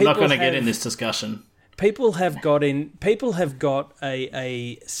is... I'm not going to get in this discussion. People have got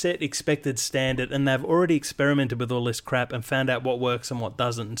a set expected standard, and they've already experimented with all this crap and found out what works and what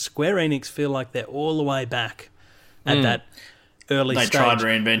doesn't. And Square Enix feel like they're all the way back at that early stage. They tried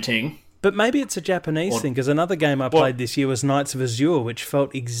reinventing. But maybe it's a Japanese thing, because another game I played this year was Knights of Azure, which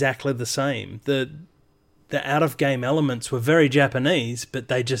felt exactly the same. The out-of-game elements were very Japanese, but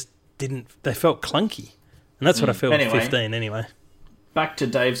they just didn't... They felt clunky. And that's what I feel with 15 anyway. Back to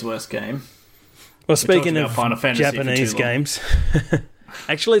Dave's worst game. Well, speaking of Japanese games,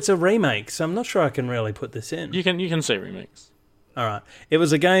 actually it's a remake, so I'm not sure I can really put this in. You can say remakes. All right. It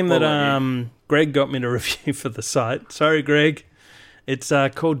was a game that Greg got me to review for the site. Sorry, Greg. It's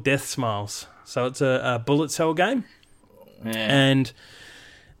called Death Smiles. So it's a bullet cell game. Yeah. And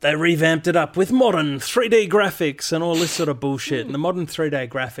they revamped it up with modern 3D graphics and all this sort of bullshit. And the modern 3D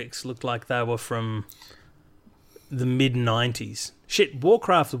graphics looked like they were from... the mid-90s. Shit,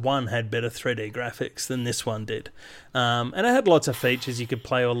 Warcraft 1 had better 3D graphics than this one did. And it had lots of features. You could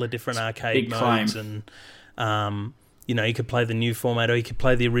play all the different arcade modes and, you could play the new format or you could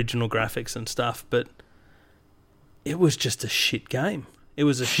play the original graphics and stuff. But it was just a shit game. It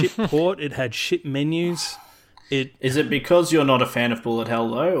was a shit port. It had shit menus. Is it because you're not a fan of bullet hell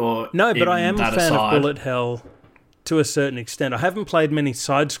though, or no? But I am a fan aside? of bullet hell to a certain extent. I haven't played many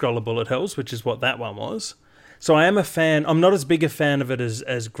side scroller bullet hells, which is what that one was. So I am a fan. I'm not as big a fan of it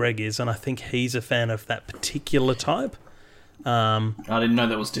as Greg is, and I think he's a fan of that particular type. I didn't know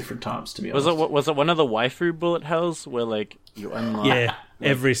there was different types. To be honest, Was it one of the waifu bullet hells where like you unlock? Yeah,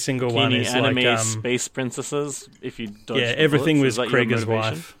 every single one is anime like space princesses. If you dodge yeah, the everything bullets. was Is that your Krieger's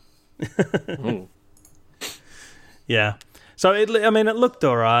motivation? wife. Ooh. Yeah. So it looked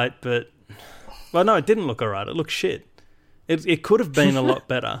all right, but well, no, it didn't look all right. It looked shit. It could have been a lot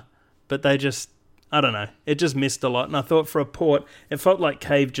better, but they just, I don't know, it just missed a lot. And I thought for a port, it felt like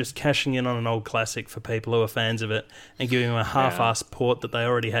Cave just cashing in on an old classic for people who are fans of it and giving them a half-assed port that they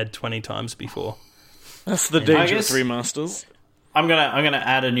already had 20 times before. That's the danger of remasters. I'm gonna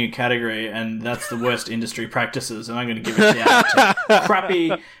add a new category, and that's the worst industry practices, and I'm gonna give it out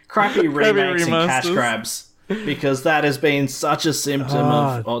to crappy remakes and cash grabs, because that has been such a symptom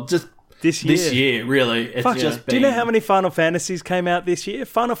of just this year. Really, it's just been. Do you know how many Final Fantasies came out this year?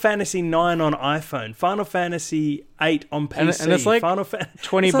 Final Fantasy 9 on iPhone, Final Fantasy 8 on PC, and it's like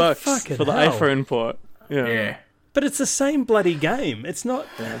 $20 for the iPhone port. Yeah, but it's the same bloody game. It's not.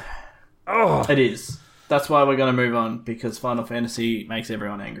 It is. That's why we're going to move on, because Final Fantasy makes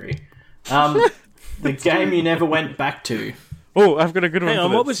everyone angry. The game you never went back to. Oh, I've got a good one. Hang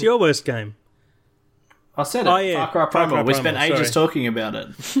on, what was your worst game? I said it. Far Cry Primal. We spent ages talking about it.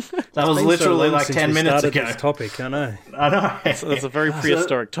 That was literally like 10 minutes ago. This topic, I know. It's a very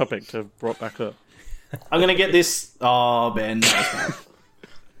prehistoric topic to have brought back up. I'm going to get this. Oh, Ben.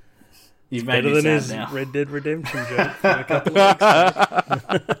 You've made me sad now. Red Dead Redemption joke from a couple of weeks ago.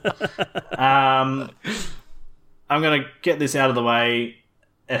 I'm going to get this out of the way.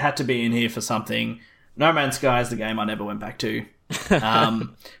 It had to be in here for something. No Man's Sky is the game I never went back to.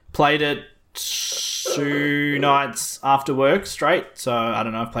 Played it 2 nights after work straight. So, I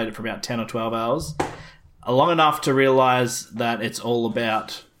don't know, I've played it for about 10 or 12 hours. Long enough to realise that it's all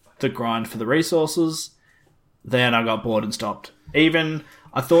about the grind for the resources. Then I got bored and stopped.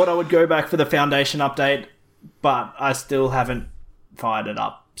 I thought I would go back for the Foundation update, but I still haven't fired it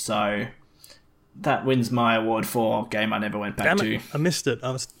up. So that wins my award for game I never went back to. I missed it.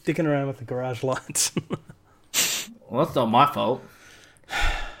 I was sticking around with the garage lights. Well, that's not my fault.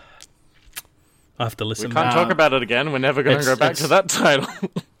 I have to listen. We can't talk about it again. We're never going to go back to that title.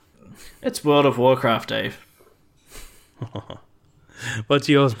 It's World of Warcraft, Dave. What's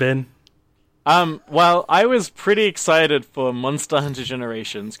yours, Ben? Well, I was pretty excited for Monster Hunter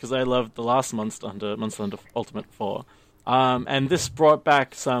Generations because I loved the last Monster Hunter Ultimate 4. And this brought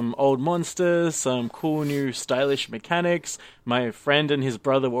back some old monsters, some cool new stylish mechanics. My friend and his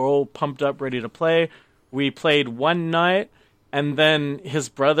brother were all pumped up, ready to play. We played one night, and then his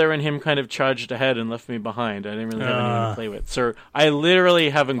brother and him kind of charged ahead and left me behind. I didn't really have anyone to play with. So I literally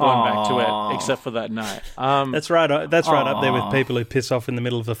haven't gone back to it except for that night. That's right. That's right up there with people who piss off in the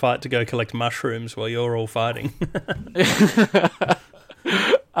middle of the fight to go collect mushrooms while you're all fighting.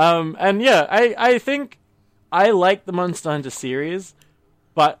 And yeah, I think I like the Monster Hunter series,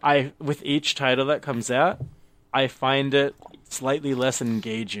 but with each title that comes out, I find it slightly less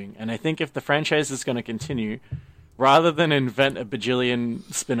engaging. And I think if the franchise is going to continue, rather than invent a bajillion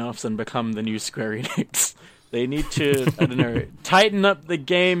spin-offs and become the new Square Enix, they need to, I don't know, tighten up the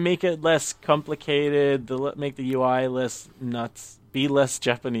game, make it less complicated, make the UI less nuts, be less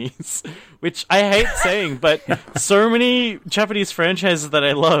Japanese, which I hate saying, but so many Japanese franchises that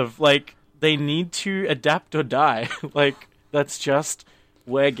I love, like, they need to adapt or die. Like, that's just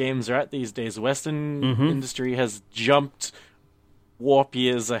where games are at these days. Western industry has jumped warp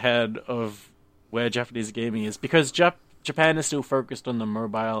years ahead of where Japanese gaming is, because Japan is still focused on the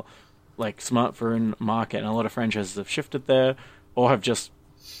mobile, like, smartphone market, and a lot of franchises have shifted there or have just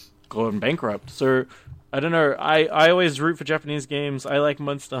gone bankrupt. So I don't know. I always root for Japanese games. I like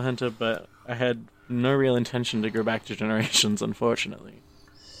Monster Hunter, but I had no real intention to go back to Generations, unfortunately.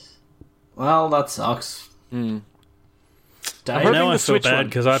 Well, that sucks. Dave, now I feel bad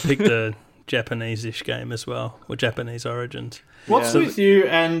because I picked a Japanese-ish game as well, or Japanese origins. What's with you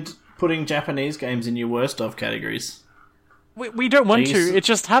and putting Japanese games in your worst of categories? We don't want to. It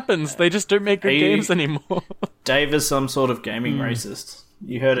just happens. They just don't make good games anymore. Dave is some sort of gaming racist.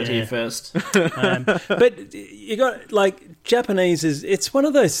 You heard it here first. But you got, like, Japanese is... It's one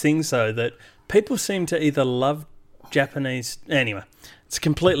of those things, though, that people seem to either love Japanese... Anyway, it's a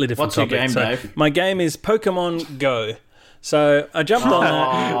completely different topic. What's your game, Dave? My game is Pokemon Go. So I jumped on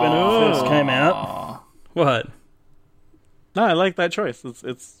that when it first came out. What? No, I like that choice.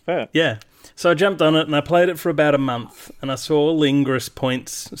 It's fair. Yeah. So I jumped on it and I played it for about a month, and I saw all the Ingress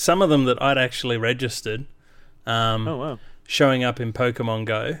points, some of them that I'd actually registered, showing up in Pokemon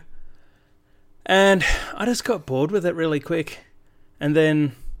Go. And I just got bored with it really quick. And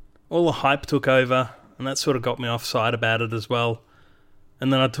then all the hype took over, and that sort of got me offside about it as well.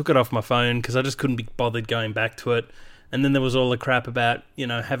 And then I took it off my phone because I just couldn't be bothered going back to it. And then there was all the crap about,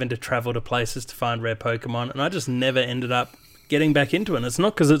 having to travel to places to find rare Pokemon, and I just never ended up getting back into it. And it's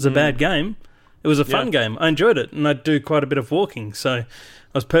not because it's a bad game. It was a fun game. I enjoyed it, and I do quite a bit of walking, so I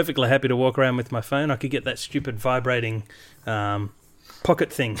was perfectly happy to walk around with my phone. I could get that stupid vibrating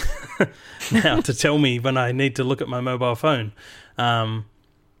pocket thing now to tell me when I need to look at my mobile phone,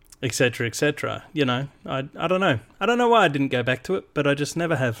 etc., etc. I don't know. I don't know why I didn't go back to it, but I just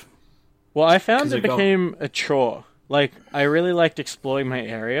never have. Well, I found it became a chore. Like, I really liked exploring my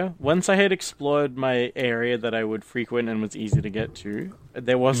area. Once I had explored my area that I would frequent and was easy to get to,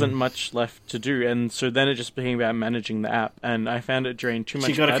 there wasn't much left to do. And so then it just became about managing the app. And I found it drained too much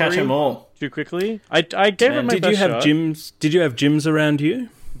battery. So you got to catch them all. Too quickly. I gave it my best shot. Did you have gyms around you?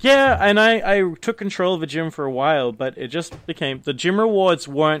 Yeah, and I took control of a gym for a while, but it just became... The gym rewards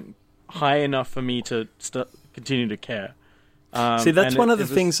weren't high enough for me to continue to care. See, that's one of the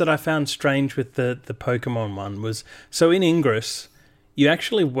things that I found strange with the Pokemon one was, so in Ingress, you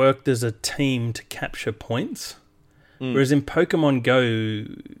actually worked as a team to capture points, whereas in Pokemon Go,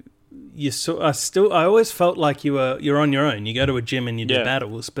 I always felt like you're on your own. You go to a gym and you do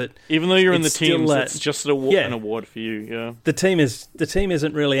battles, but even though you're in the teams, it's just an award for you. Yeah, the team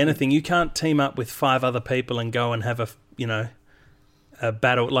isn't really anything. You can't team up with 5 other people and go and have a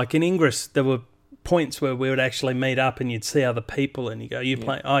battle. Like in Ingress, there were points where we would actually meet up and you'd see other people and you go, you're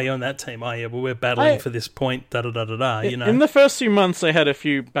on that team, well we're battling for this point, In the first few months I had a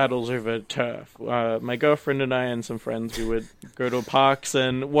few battles over turf. My girlfriend and I and some friends, we would go to parks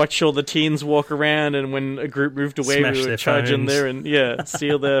and watch all the teens walk around, and when a group moved away we would charge in there and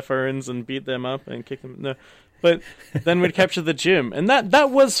steal their phones and beat them up and kick them. No. But then we'd capture the gym, and that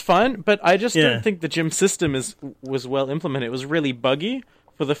was fun, but I just don't think the gym system was well implemented. It was really buggy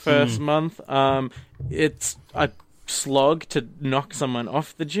for the first month. It's a slog to knock someone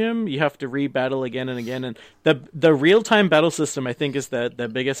off the gym. You have to re-battle again and again. And the real-time battle system, I think, is their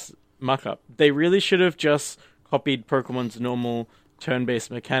biggest muck-up. They really should have just copied Pokemon's normal turn-based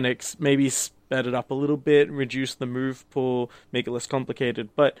mechanics, maybe sped it up a little bit, reduce the move pool, make it less complicated.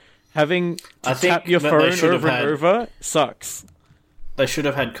 But having to tap your phone over and over sucks. They should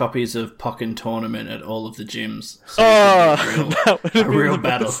have had copies of Pokken Tournament at all of the gyms. So that would have been real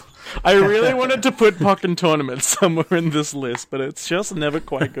battle. I really wanted to put Pokken Tournament somewhere in this list, but it's just never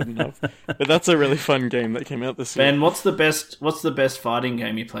quite good enough. But that's a really fun game that came out this year. Ben, what's the best fighting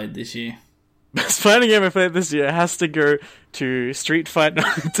game you played this year? Best fighting game I played this year has to go to Street Fighter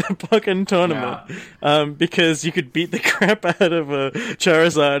to Pokken Tournament, because you could beat the crap out of a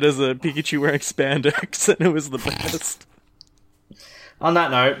Charizard as a Pikachu wearing spandex, and it was the best. On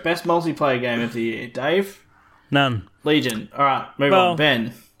that note, best multiplayer game of the year. Dave? None. Legion. Alright, move on.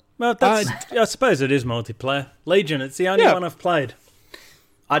 Ben? Well, I suppose it is multiplayer. Legion, it's the only one I've played.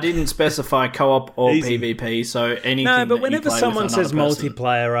 I didn't specify co-op or PvP, so anything. No, but whenever someone says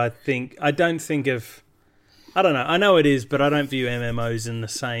multiplayer, I don't think of... I don't know. I know it is, but I don't view MMOs in the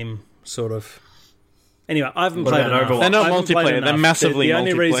same sort of... Anyway, I haven't played enough. They're not multiplayer. They're massively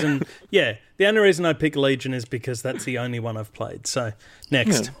multiplayer. The only reason I pick Legion is because that's the only one I've played. So,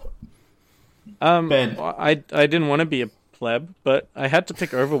 next. Ben. I didn't want to be a pleb, but I had to pick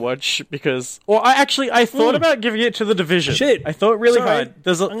Overwatch because... Well, I thought about giving it to The Division. Shit. I thought really hard.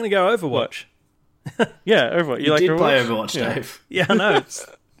 I'm going to go Overwatch. Yeah, Overwatch. You like did Overwatch? play Overwatch, Dave. Yeah, I know.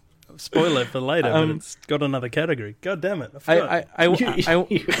 Spoiler for later, but it's got another category. God damn it. I forgot.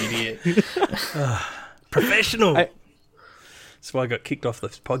 You idiot. Professional. That's why I got kicked off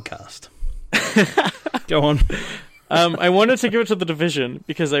this podcast. Go on. I wanted to give it to The Division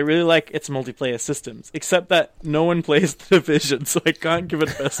because I really like its multiplayer systems, except that no one plays The Division, so I can't give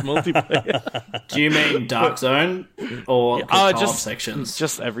it best multiplayer. Do you mean Dark Zone or co-op sections?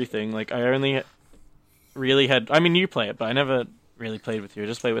 Just everything. Like, I only really had... I mean, you play it, but I never really played with you. I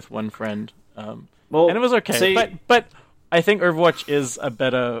just played with one friend. And it was okay. But I think Overwatch is a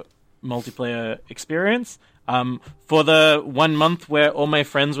better multiplayer experience. For the 1 month where all my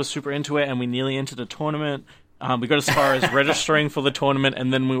friends were super into it and we nearly entered a tournament, we got as far as registering for the tournament,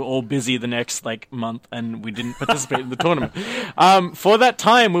 and then we were all busy the next month and we didn't participate in the tournament. For that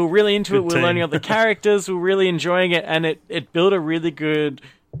time, we were really into it. We were learning all the characters. We were really enjoying it, and it built a really good...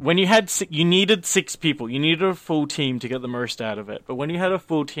 When you needed 6 people, you needed a full team to get the most out of it. But when you had a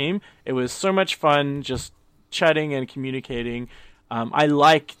full team, it was so much fun just chatting and communicating. I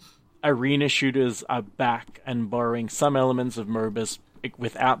like arena shooters are back and borrowing some elements of MOBAs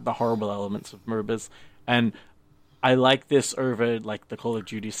without the horrible elements of MOBAs. And I like this over like the Call of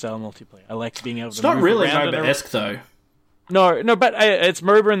Duty style multiplayer. I like being able to. It's not move really around MOBA-esque though. No, but it's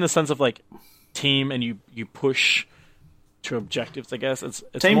MOBA in the sense of like team and you push to objectives. I guess it's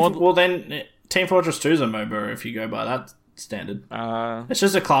more. Well, then Team Fortress 2 is a MOBA if you go by that standard. It's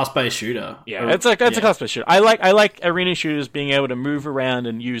just a class-based shooter. Yeah, it's a class-based shooter. I like arena shooters being able to move around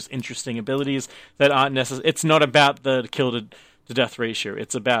and use interesting abilities that aren't necessary. It's not about the kill to death ratio.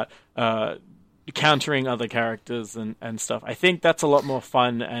 It's about countering other characters and stuff. I think that's a lot more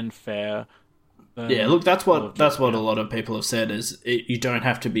fun and fair. Yeah, look, that's what a lot of people have said is you don't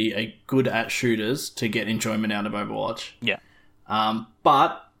have to be good at shooters to get enjoyment out of Overwatch. Yeah.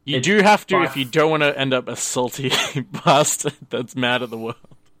 But you do have to if you don't want to end up a salty bastard that's mad at the world.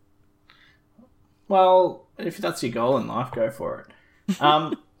 Well, if that's your goal in life, go for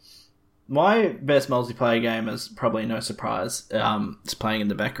it. My best multiplayer game is probably no surprise. It's playing in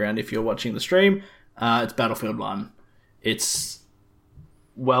the background if you're watching the stream. It's Battlefield 1. It's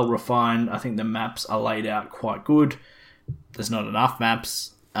well refined. I think the maps are laid out quite good. There's not enough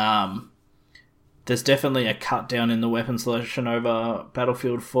maps. There's definitely a cut down in the weapon selection over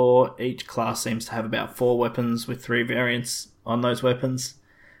Battlefield 4. Each class seems to have about 4 weapons with 3 variants on those weapons.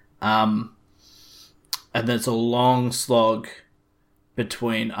 And there's a long slog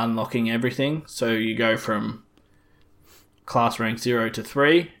between unlocking everything. So you go from class rank 0 to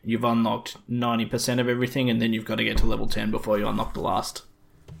 3, you've unlocked 90% of everything, and then you've got to get to level 10 before you unlock the last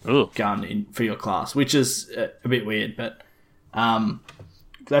gun for your class, which is a bit weird, but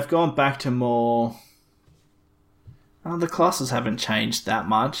they've gone back to more... the classes haven't changed that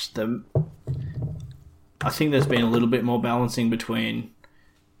much. I think there's been a little bit more balancing between...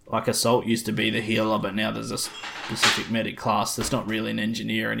 Like Assault used to be the healer, but now there's a specific medic class. There's not really an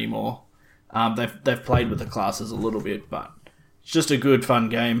engineer anymore. They've played with the classes a little bit, but it's just a good, fun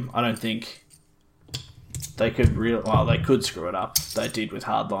game. I don't think they could they could screw it up. They did with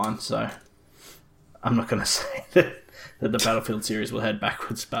Hardline, so I'm not going to say that the Battlefield series will head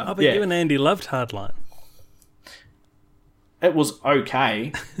backwards. But but you and Andy loved Hardline. It was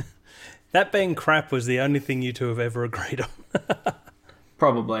okay. That being crap was the only thing you two have ever agreed on.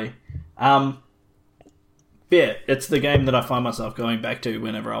 Probably. It's the game that I find myself going back to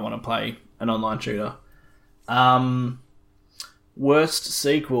whenever I want to play an online shooter. Worst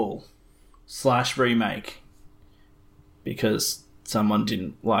sequel / remake. Because someone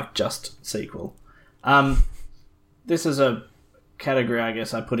didn't like just sequel. This is a category I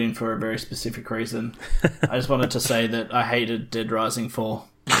guess I put in for a very specific reason. I just wanted to say that I hated Dead Rising 4.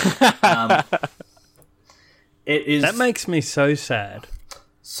 It is... That makes me so sad.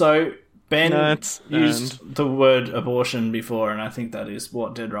 So, Ben used the word abortion before, and I think that is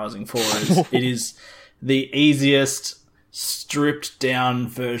what Dead Rising 4 is. It is the easiest, stripped-down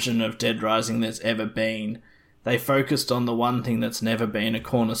version of Dead Rising that's ever been. They focused on the one thing that's never been a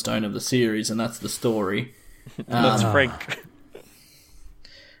cornerstone of the series, and that's the story. That's Frank.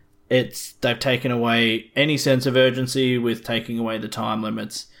 They've taken away any sense of urgency with taking away the time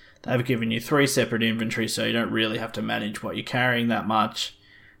limits. They've given you 3 separate inventories, so you don't really have to manage what you're carrying that much.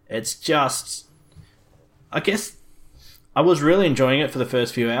 It's just... I guess I was really enjoying it for the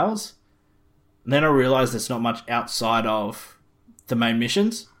first few hours. And then I realised there's not much outside of the main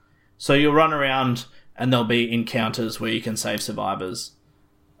missions. So you'll run around and there'll be encounters where you can save survivors.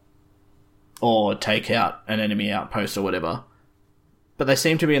 Or take out an enemy outpost or whatever. But they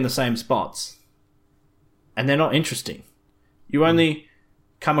seem to be in the same spots. And they're not interesting. You only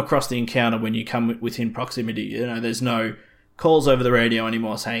come across the encounter when you come within proximity. You know, there's no calls over the radio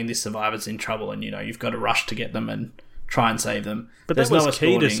anymore saying this survivor's in trouble and, you know, you've got to rush to get them and try and save them. But that was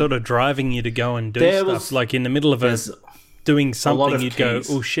key to sort of driving you to go and do stuff. Like in the middle of doing something, you'd go,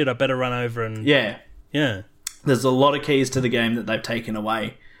 oh shit, I better run over and... Yeah. Yeah. There's a lot of keys to the game that they've taken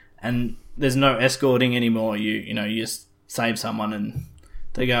away. And there's no escorting anymore. You just save someone and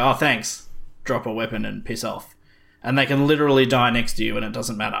they go, oh, thanks. Drop a weapon and piss off. And they can literally die next to you and it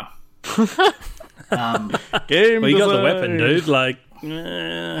doesn't matter. Game you got the weapon, dude. Like,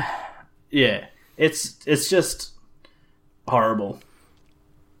 yeah, it's just horrible.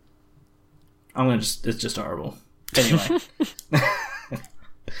 It's just horrible. Anyway,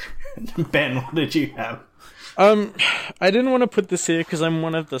 Ben, what did you have? I didn't want to put this here because I'm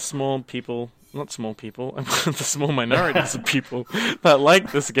one of the small people. Not small people. I'm one of the small minorities of people that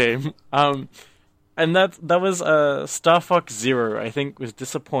like this game. And that was Star Fox Zero, I think, was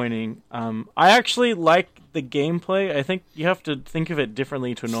disappointing. I actually like the gameplay. I think you have to think of it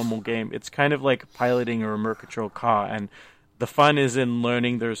differently to a normal game. It's kind of like piloting a remote control car, and the fun is in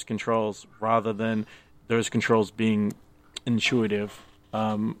learning those controls rather than those controls being intuitive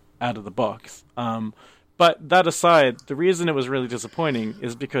out of the box. But that aside, the reason it was really disappointing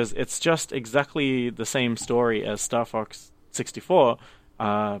is because it's just exactly the same story as Star Fox 64,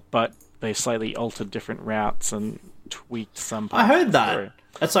 but they slightly altered different routes and tweaked some parts. I heard of the that. story.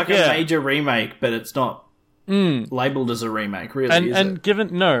 It's like a major remake, but it's not labeled as a remake, really, is it?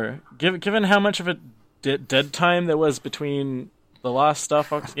 Given how much of a dead time there was between the last Star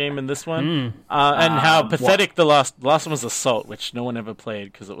Fox game and this one, and how pathetic the last one was, Assault, which no one ever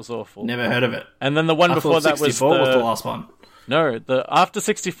played because it was awful. Never heard of it. And then the one before that was 64 was the last one. No, the after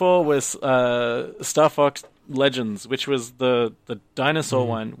 64 was Star Fox Legends, which was the dinosaur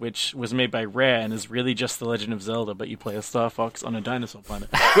one, which was made by Rare and is really just The Legend of Zelda, but you play a Star Fox on a dinosaur planet,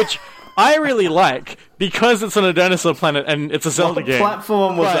 which I really like because it's on a dinosaur planet and it's a Zelda game. What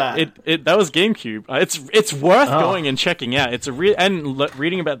platform was that? That was GameCube. It's worth going and checking out. It's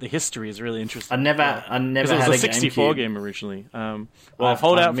reading about the history is really interesting. I never Because it had was a a 64 GameCube. game originally. Hold out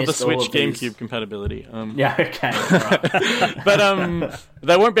for the missed all Switch of these. GameCube compatibility. Yeah, okay. Right. But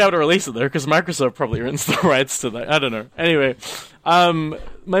they won't be able to release it though because Microsoft probably owns the rights to that. I don't know. Anyway,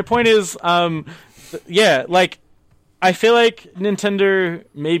 my point is, I feel like Nintendo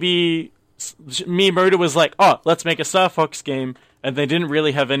maybe Miyamoto was like, oh, let's make a Star Fox game, and they didn't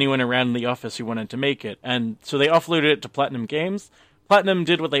really have anyone around in the office who wanted to make it, and so they offloaded it to Platinum Games. Platinum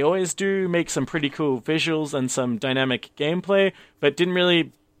did what they always do, make some pretty cool visuals and some dynamic gameplay, but didn't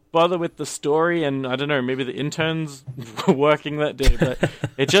really bother with the story, and I don't know, maybe the interns were working that day, but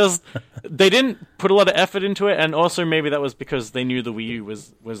they didn't put a lot of effort into it, and also maybe that was because they knew the Wii U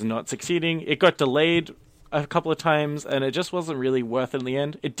was not succeeding. It got delayed a couple of times, and it just wasn't really worth it in the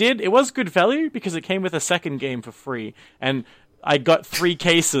end. It was good value because it came with a second game for free, and I got 3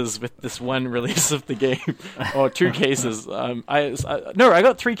 cases with this one release of the game, or 2 cases. I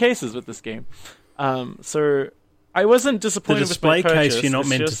got 3 cases with this game. So I wasn't The disappointed display with my purchase. case you're not It's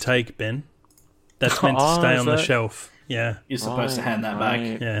meant just- to take, Ben. That's meant to stay is on the that- shelf. Yeah. You're supposed to hand that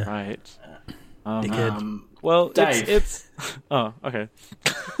back. Yeah. Right. Dickhead. Well, Dave. it's. Oh, okay.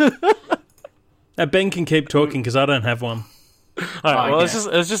 Ben can keep talking because I don't have one. All right. Well, Okay.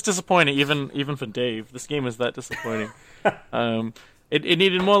 it's just disappointing, even for Dave. This game is that disappointing. It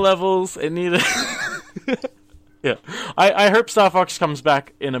needed more levels. It needed. Yeah, I hope Star Fox comes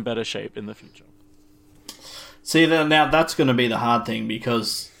back in a better shape in the future. See, now that's going to be the hard thing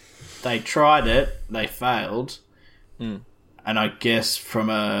because they tried it, they failed, and I guess from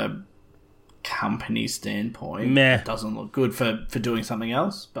a company standpoint, Meh. it doesn't look good for doing something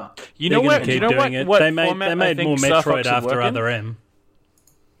else. But You They're know gonna what? keep You know doing what? it. What They made format I think more Star Fox Metroid would after work in? Other M.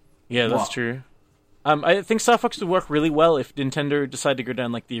 Yeah, that's What? true. I think Star Fox would work really well if Nintendo decided to go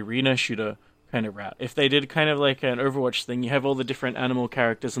down like the arena shooter kind of route. If they did kind of like an Overwatch thing, you have all the different animal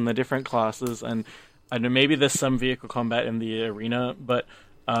characters and the different classes, and I know maybe there's some vehicle combat in the arena, but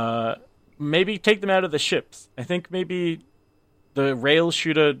maybe take them out of the ships. I think maybe the rail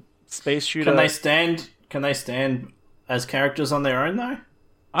shooter, space shooter. can they stand? Can they stand as characters on their own though?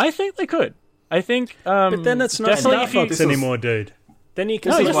 I think they could. I think. But then it's not definitely Star if you- Fox this is- anymore, dude. Then you can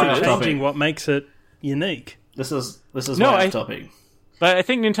No, start yes, it is. changing what makes it unique. This is No, my I- topic. But I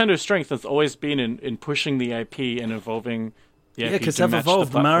think Nintendo's strength has always been in pushing the IP and evolving the IP Yeah, because to they've match the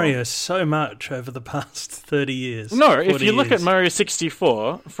evolved platform. Mario so much over the past 30 years. No, if 40 you look at years. Mario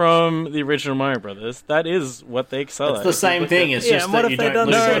 64 from the original Mario Brothers, that is what they excel at. It's the If you same look thing. at- It's Yeah, just and what that if you they don't done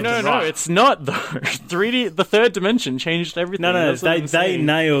look the No, same? at no, the no, right. it's not though. 3D, the third dimension changed everything. No, That's what I'm they saying.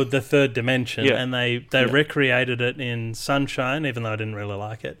 nailed the third dimension, Yeah. and they recreated it in Sunshine, even though I didn't really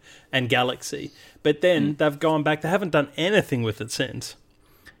like it, and Galaxy. But then they've gone back. They haven't done anything with it since.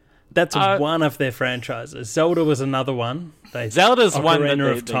 That's one of their franchises. Zelda was another one. Zelda's one that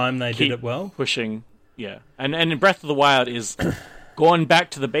Ocarina they, of Time. They keep did it well. pushing. Yeah, and in Breath of the Wild is going back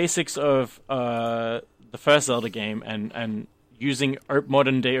to the basics of the first Zelda game and using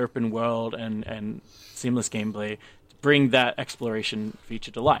modern day open world and seamless gameplay to bring that exploration feature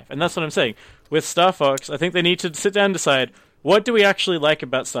to life. And that's what I'm saying with Star Fox. I think they need to sit down and decide, what do we actually like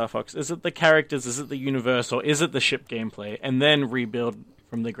about Star Fox? Is it the characters? Is it the universe? Or is it the ship gameplay? And then rebuild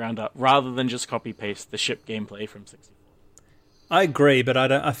from the ground up, rather than just copy-paste the ship gameplay from 64. I agree, but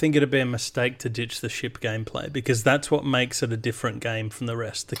I think it'd be a mistake to ditch the ship gameplay because that's what makes it a different game from the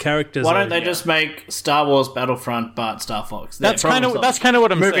rest. The characters. Why don't they just make Star Wars Battlefront but Star Fox? There, That's kind of problem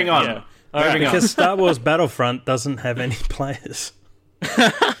what I'm Moving saying. on. Yeah. All right. Moving on. Because Star Wars Battlefront doesn't have any players.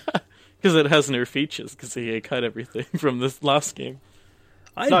 Because it has no features, because EA cut everything from this last game.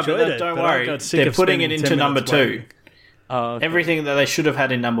 I No, enjoyed but it. don't but I worry. got sick They're of putting it spending into 10 number minutes 2. waiting. Okay. Everything that they should have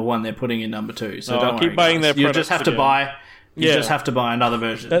had in number 1, they're putting in number 2. So don't keep worry, buying guys. their You just products have to again. buy You Yeah. just have to buy another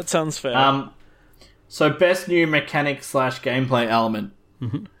version. That sounds fair. So best new mechanic / gameplay element.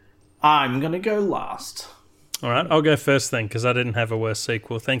 I'm gonna go last. All right, I'll go first then because I didn't have a worse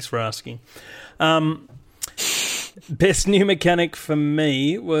sequel. Thanks for asking. Best new mechanic for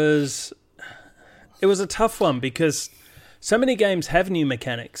me was a tough one because so many games have new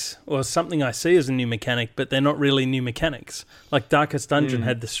mechanics or something I see as a new mechanic, but they're not really new mechanics. Like Darkest Dungeon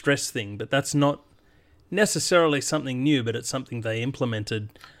had the stress thing, but that's not necessarily something new, but it's something they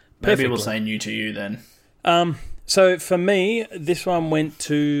implemented perfectly. Maybe we'll say new to you then. So for me, this one went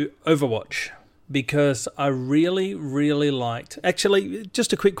to Overwatch because I really, really liked... Actually,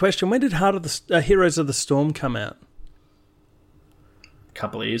 just a quick question. When did Heroes of the Storm come out? A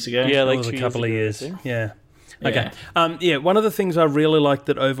couple of years ago. Yeah, like It was 2 a couple of years years. ago, Yeah. Okay. One of the things I really liked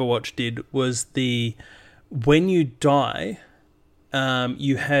that Overwatch did was when you die,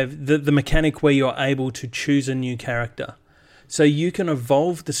 you have the mechanic where you're able to choose a new character. So you can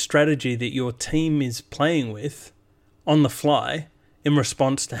evolve the strategy that your team is playing with on the fly in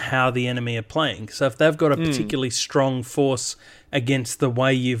response to how the enemy are playing. So if they've got a particularly strong force against the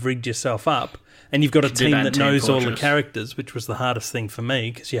way you've rigged yourself up, and you've got a team that knows all the characters, which was the hardest thing for me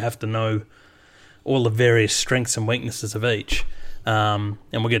because you have to know all the various strengths and weaknesses of each. And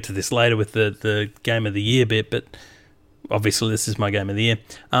we'll get to this later with the Game of the Year bit, but obviously this is my Game of the Year.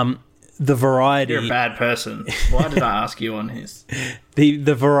 The variety... You're a bad person. Why did I ask you on his?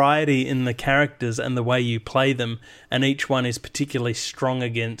 The variety in the characters and the way you play them, and each one is particularly strong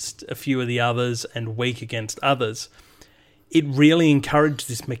against a few of the others and weak against others. It really encouraged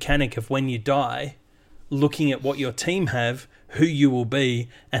this mechanic of when you die, looking at what your team have, who you will be,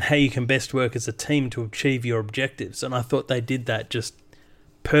 and how you can best work as a team to achieve your objectives. And I thought they did that just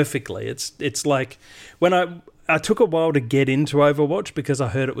perfectly. It's like when I took a while to get into Overwatch because I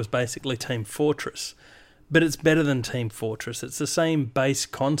heard it was basically Team Fortress. But it's better than Team Fortress. It's the same base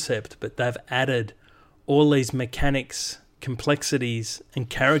concept, but they've added all these mechanics, complexities, and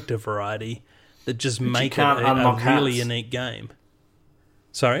character variety that just make it a really unique game.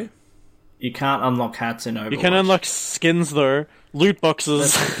 Sorry? You can't unlock hats in Overwatch. You can unlock skins, though. Loot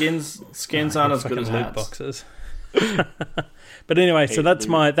boxes. Skins aren't as good as loot hats. boxes. But anyway, so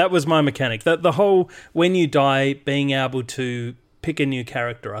that was my mechanic. The whole when you die, being able to pick a new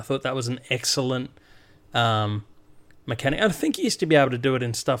character, I thought that was an excellent mechanic. I think you used to be able to do it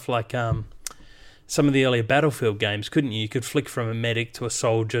in stuff like some of the earlier Battlefield games, couldn't you? You could flick from a medic to a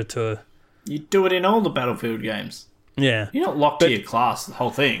soldier to... You do it in all the Battlefield games. Yeah. You're not locked to your class, the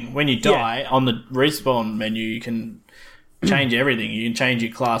whole thing. When you die, on the respawn menu, you can change everything. You can change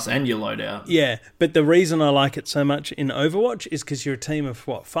your class and your loadout. Yeah, but the reason I like it so much in Overwatch is because you're a team of,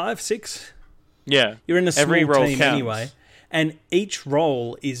 5, 6? Yeah. You're in a small Every role team counts. anyway. And each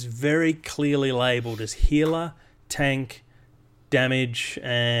role is very clearly labelled as healer, tank, damage,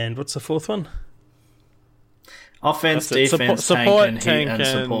 and what's the fourth one? Offense, That's it. defense, Support, tank, and and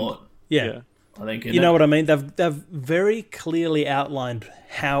support. Yeah. I think You know what I mean? They've very clearly outlined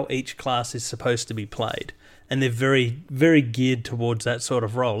how each class is supposed to be played. And they're very, very geared towards that sort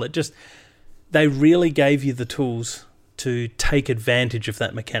of role. They really gave you the tools to take advantage of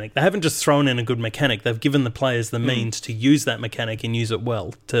that mechanic. They haven't just thrown in a good mechanic. They've given the players the means to use that mechanic and use it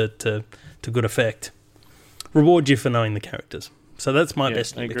well to good effect. Reward you for knowing the characters. So that's my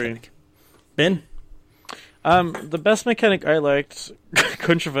best I agree. mechanic. Ben? The best mechanic I liked,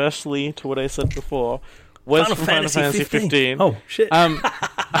 controversially to what I said before, was from Final Fantasy 15. Oh, shit.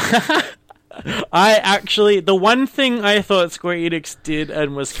 The one thing I thought Square Enix did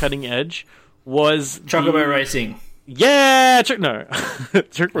and was cutting edge was Chocobo Racing. Yeah, no,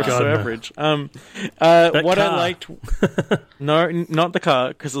 Trick was so average. What I liked, no, not the car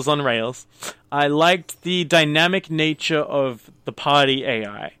because it was on rails. I liked the dynamic nature of the party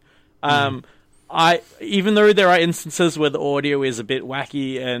AI. Even though there are instances where the audio is a bit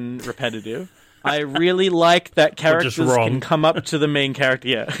wacky and repetitive, I really like that characters can come up to the main character.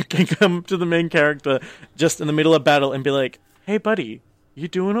 Yeah, can come up to the main character just in the middle of battle and be like, "Hey, buddy, you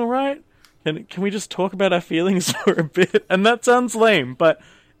doing all right? Can we just talk about our feelings for a bit?" And that sounds lame, but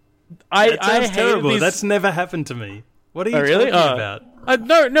that sounds hate terrible. these... That's never happened to me. What are you really? talking about?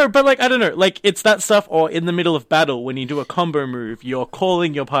 No, but I don't know. It's that stuff, or in the middle of battle, when you do a combo move, you're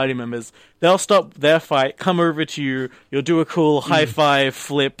calling your party members. They'll stop their fight, come over to you, you'll do a cool high five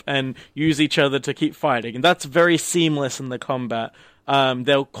flip, and use each other to keep fighting. And that's very seamless in the combat.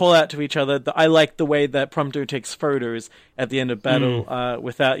 They'll call out to each other. I like the way that Prompto takes photos at the end of battle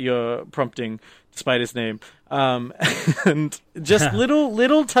without your prompting, despite his name. And just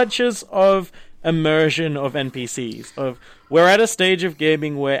little touches of immersion of NPCs. We're at a stage of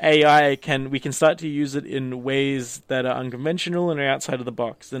gaming where we can start to use it in ways that are unconventional and are outside of the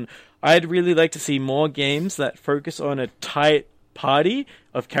box. And I'd really like to see more games that focus on a tight party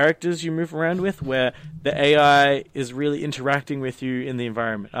of characters you move around with, where the AI is really interacting with you in the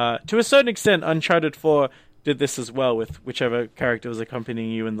environment. To a certain extent, Uncharted 4 did this as well, with whichever character was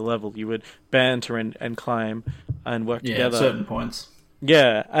accompanying you in the level. You would banter and climb and work together. At certain points.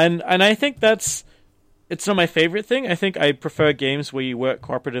 Yeah, and I think it's not my favorite thing. I think I prefer games where you work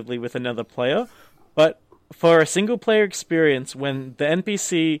cooperatively with another player. But for a single-player experience, when the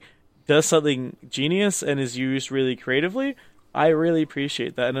NPC does something genius and is used really creatively, I really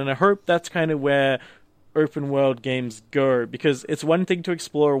appreciate that. And I hope that's kind of where open-world games go, because it's one thing to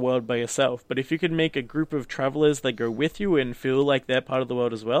explore a world by yourself, but if you can make a group of travelers that go with you and feel like they're part of the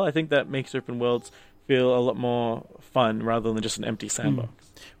world as well, I think that makes open worlds feel a lot more fun rather than just an empty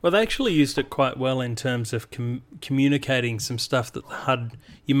sandbox. Well, they actually used it quite well in terms of communicating some stuff that the HUD,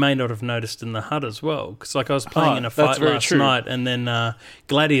 you may not have noticed in the HUD as well. Because I was playing in a fight last night, and then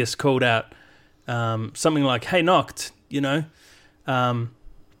Gladius called out something like, "Hey, Noct,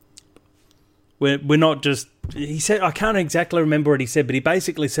 we're not just..." He said, I can't exactly remember what he said, but he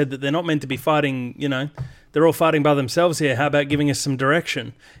basically said that they're not meant to be fighting, they're all fighting by themselves here. How about giving us some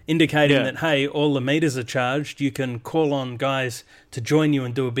direction? Indicating that, hey, all the meters are charged. You can call on guys to join you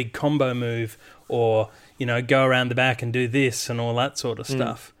and do a big combo move, or, go around the back and do this and all that sort of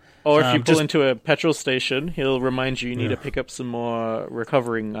stuff. Or if you pull into a petrol station, he'll remind you need to pick up some more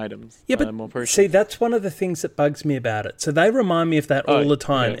recovering items. Yeah, but more potions. See, that's one of the things that bugs me about it. So they remind me of that all the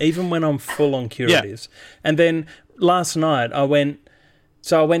time, even when I'm full on curatives. Yeah. And then last night I went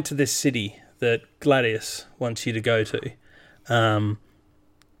to this city that Gladius wants you to go to. And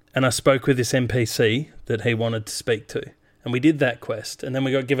I spoke with this NPC that he wanted to speak to. And we did that quest, and then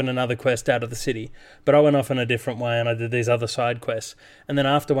we got given another quest out of the city. But I went off in a different way, and I did these other side quests. And then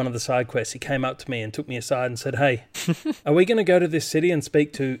after one of the side quests, he came up to me and took me aside and said, "Hey, are we going to go to this city and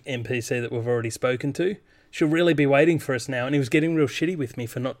speak to NPC that we've already spoken to? She'll really be waiting for us now." And he was getting real shitty with me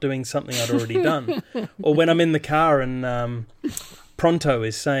for not doing something I'd already done. Or when I'm in the car and Pronto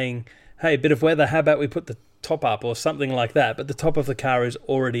is saying, "Hey, bit of weather, how about we put the top up?" or something like that. But the top of the car is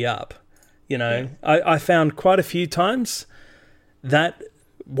already up. I found quite a few times that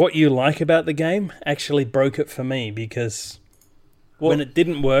what you like about the game actually broke it for me, because when it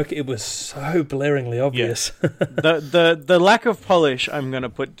didn't work, it was so blaringly obvious. Yeah. the lack of polish I'm going to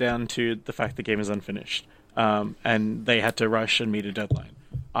put down to the fact the game is unfinished, and they had to rush and meet a deadline.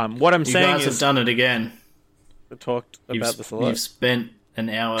 What I'm saying is... You guys have done it again. I talked about this a lot. You've spent an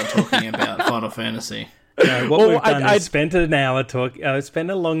hour talking about Final Fantasy. No, what we've done is spent an hour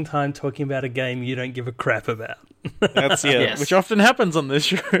spent a long time talking about a game you don't give a crap about. That's which often happens on this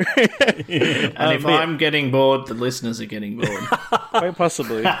show. And if I'm getting bored, the listeners are getting bored. Quite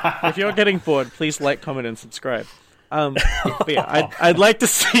possibly. If you're getting bored, please like, comment, and subscribe. I'd like to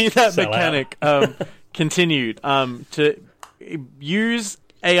see that mechanic continued. To use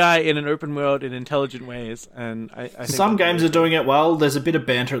AI in an open world in intelligent ways, and I think some games are doing it well. There's a bit of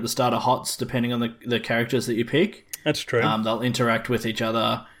banter at the start of HOTS, depending on the characters that you pick. That's true. They'll interact with each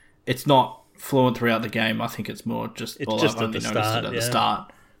other. It's not fluent throughout the game. I think it's more just I've only noticed it at the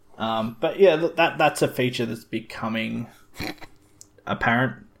start. But yeah, that's a feature that's becoming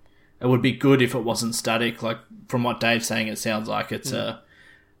apparent. It would be good if it wasn't static. Like from what Dave's saying, it sounds like it's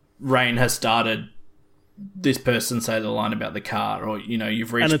rain has started. This person say the line about the car, or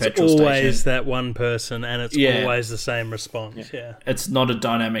you've reached petrol station. And it's always that one person, and it's always the same response. Yeah, it's not a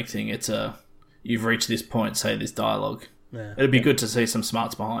dynamic thing. It's you've reached this point. Say this dialogue. Yeah. It'd be good to see some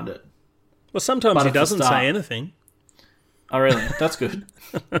smarts behind it. Well, sometimes he doesn't say anything. Oh, really? That's good.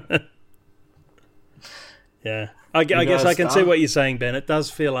 Yeah. I guess I can see what you're saying, Ben. It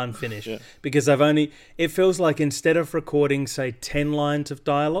does feel unfinished because it feels like instead of recording, say, 10 lines of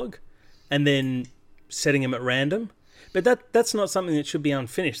dialogue and then setting them at random, but that's not something that should be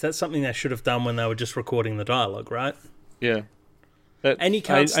unfinished. That's something they should have done when they were just recording the dialogue, right? Yeah. And you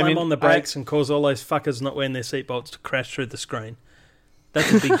can't slam on the brakes and cause all those fuckers not wearing their seatbelts to crash through the screen.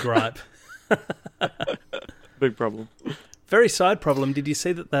 That's a big gripe. Big problem. Very side problem. Did you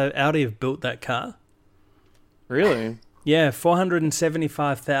see that the Audi have built that car? Really? Yeah,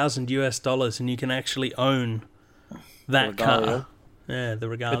 $475,000 and you can actually own that car. Yeah, the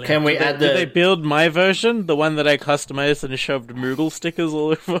Regalia. But can we add Did they build my version? The one that I customized and shoved Moogle stickers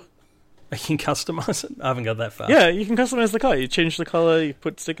all over? You can customize it? I haven't got that far. Yeah, you can customize the car. You change the colour, you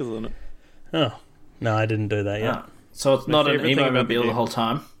put stickers on it. Oh. No, I didn't do that yet. So it's not an emo mobile the whole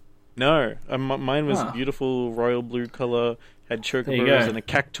time? No, mine was Huh. beautiful royal blue color. Had you go. chocobos and a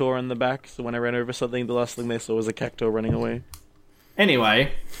cactuar on the back. So when I ran over something, the last thing they saw was a cactuar running away.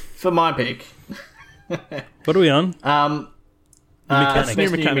 Anyway, for my pick, What are we on? best Mechanic.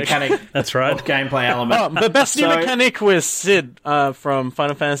 new mechanic That's right. or gameplay element. The best new So- mechanic was Sid from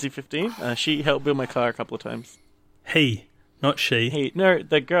Final Fantasy 15. She helped build my car a couple of times. He, not she. Hey, no,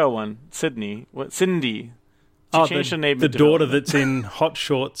 the girl one, Sydney. What? Cindy. She changed her name. the in daughter development. that's in hot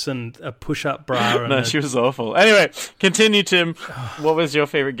shorts and a push-up bra. And No, she was awful. Anyway, continue, Tim. What was your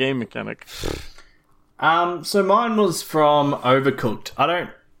favorite game mechanic? So mine was from Overcooked. I don't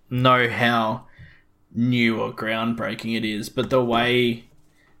know how new or groundbreaking it is, but the way,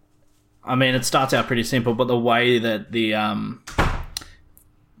 I mean, it starts out pretty simple, but the way that the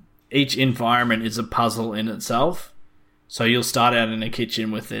each environment is a puzzle in itself. So you'll start out in a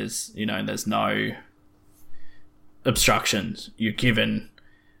kitchen with there's no obstructions. You're given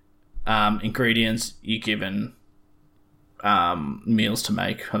ingredients. You're given meals to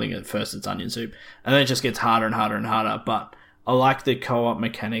make. I think at first it's onion soup, and then it just gets harder and harder and harder. But I like the co-op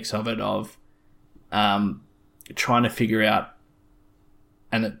mechanics of it, of trying to figure out,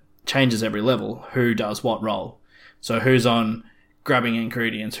 and it changes every level, who does what role. So who's on grabbing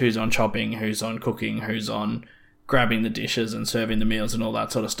ingredients, who's on chopping, who's on cooking, who's on grabbing the dishes and serving the meals and all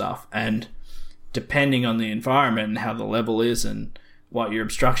that sort of stuff. And depending on the environment and how the level is and what your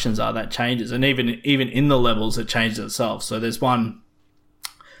obstructions are, that changes. And even in the levels, it changes itself. So there's one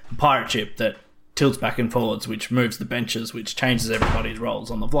pirate ship that tilts back and forwards, which moves the benches, which changes everybody's roles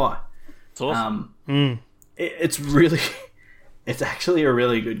on the fly. It's awesome. It's actually a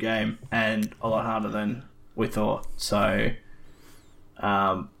really good game and a lot harder than we thought. So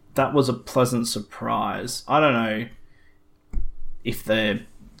that was a pleasant surprise. I don't know if they're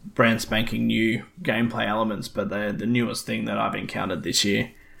brand spanking new gameplay elements, but they're the newest thing that I've encountered this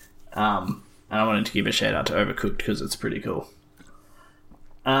year. And I wanted to give a shout out to Overcooked because it's pretty cool.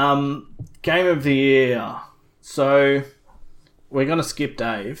 Game of the year. So we're going to skip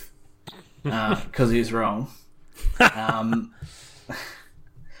Dave because he's wrong.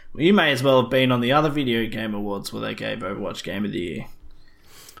 You may as well have been on the other video game awards where they gave Overwatch Game of the Year.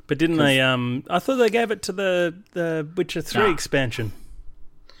 But didn't they? I thought they gave it to the Witcher 3 Nah. expansion.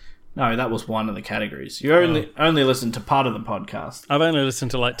 No, that was one of the categories. You only listened to part of the podcast. I've only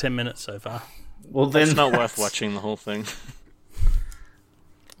listened to like 10 minutes so far. Well, then It's not worth watching the whole thing.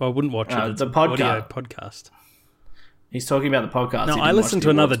 Well, I wouldn't watch it. It's the an audio podcast. podcast. He's talking about the podcast. No, He I didn't watch listened the to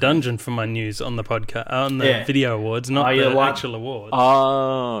another awards. dungeon for my news on the podcast, on the Yeah. video awards, not Oh, yeah, the what? actual awards.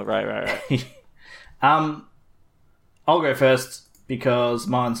 Oh, right. I'll go first because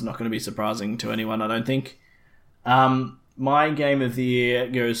mine's not going to be surprising to anyone, I don't think. My game of the year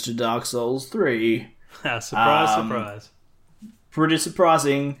goes to Dark Souls 3. Surprise. Pretty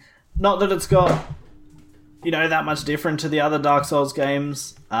surprising. Not that it's got, that much different to the other Dark Souls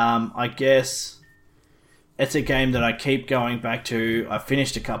games. I guess it's a game that I keep going back to. I've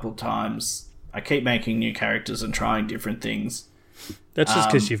finished a couple times. I keep making new characters and trying different things. That's just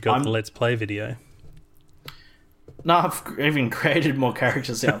because you've got I'm- the Let's Play video. No, I've even created more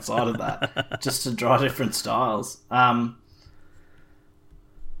characters outside of that, just to try different styles. I'm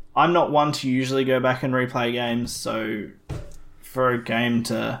not one to usually go back and replay games, so for a game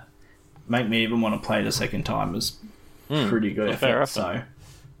to make me even want to play it a second time is pretty good fair effort. So,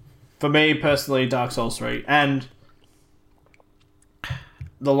 for me personally, Dark Souls 3, and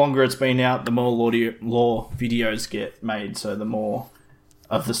the longer it's been out, the more lore videos get made, so the more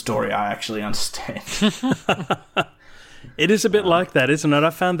of the story I actually understand. It is a bit like that, isn't it? I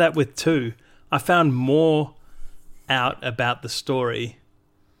found that with 2. I found more out about the story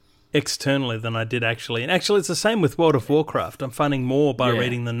externally than I did actually. And actually, it's the same with World of Warcraft. I'm finding more by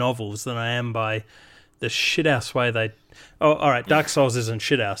reading the novels than I am by the shithouse way they... Oh, all right, Dark Souls isn't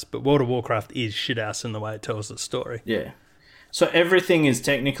shithouse, but World of Warcraft is shithouse in the way it tells the story. Yeah. So everything is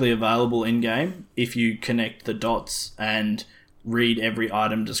technically available in-game if you connect the dots and read every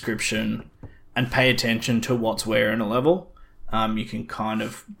item description and pay attention to what's where in a level. You can kind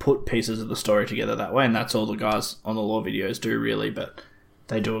of put pieces of the story together that way, and that's all the guys on the lore videos do, really, but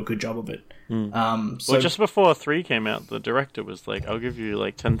they do a good job of it. So Well, just before 3 came out, the director was like, I'll give you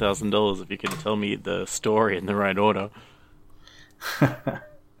like $10,000 if you can tell me the story in the right order.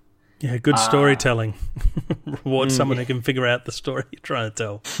 Yeah, good storytelling. Reward someone who can figure out the story you're trying to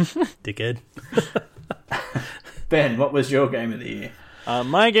tell. Dickhead. Ben, what was your game of the year?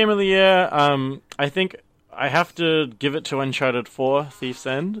 My game of the year, I think I have to give it to Uncharted 4, Thief's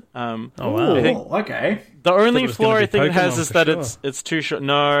End. Oh, wow. I think Okay. the only it was flaw gonna I be think it has Pokemon is for that sure. it's too short.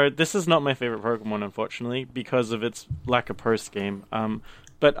 No, this is not my favorite Pokemon, unfortunately, because of its lack of post game.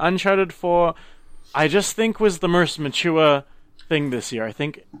 but Uncharted 4, I just think was the most mature thing this year. I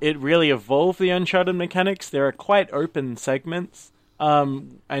think it really evolved the Uncharted mechanics. There are quite open segments,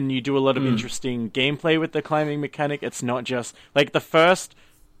 and you do a lot of interesting gameplay with the climbing mechanic. It's not just like the first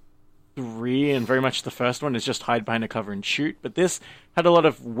 3, and very much the first one is just hide behind a cover and shoot, but this had a lot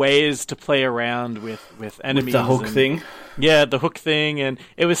of ways to play around with enemies. With the hook thing. Yeah, the hook thing, and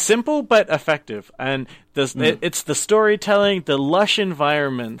it was simple but effective. And it's the storytelling, the lush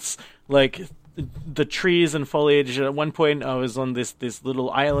environments, like the trees and foliage. At one point, I was on this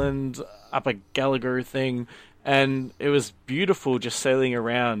little island up a Gallagher thing, and it was beautiful just sailing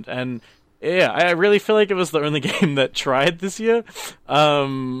around. And yeah, I really feel like it was the only game that tried this year.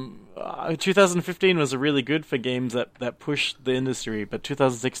 2015 was really good for games that pushed the industry, but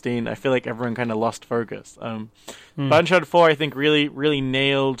 2016, I feel like everyone kind of lost focus. But Uncharted 4, I think, really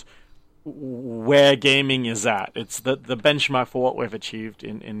nailed where gaming is at. It's the benchmark for what we've achieved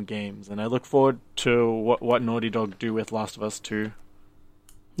in games, and I look forward to what Naughty Dog do with Last of Us 2.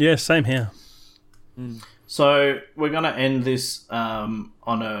 Yeah, same here. So we're going to end this on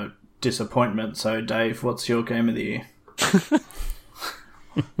a disappointment. So Dave, what's your game of the year?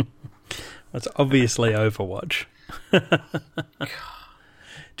 It's obviously Overwatch.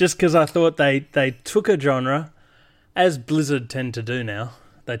 Just because I thought they took a genre, as Blizzard tend to do now.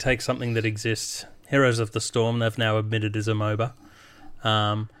 They take something that exists. Heroes of the Storm, they've now admitted is a MOBA.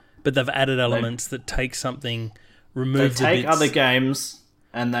 But they've added elements that take something, remove They take other games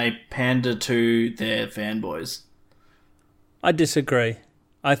and they pander to their fanboys. I disagree.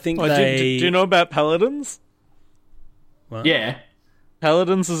 I think Do you know about Paladins? What? Yeah.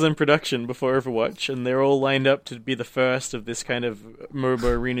 Paladins is in production before Overwatch, and they're all lined up to be the first of this kind of MOBA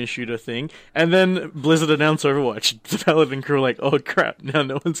arena shooter thing. And then Blizzard announced Overwatch. The Paladin crew were like, oh crap, now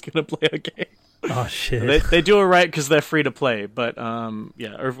no one's going to play our game. Oh shit. They do it right because they're free to play, but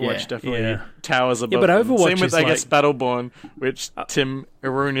Overwatch definitely towers above. Yeah, but Overwatch Same with, is I guess, Battleborn, which Tim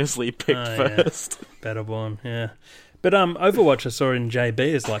erroneously picked first. Yeah. Battleborn, yeah. But Overwatch I saw in JB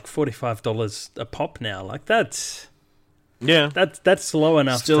is like $45 a pop now. Like that's slow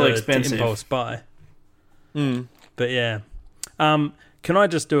enough Still to expensive. impulse buy. But yeah. Can I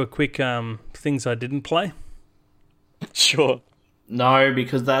just do a quick things I didn't play? Sure. No,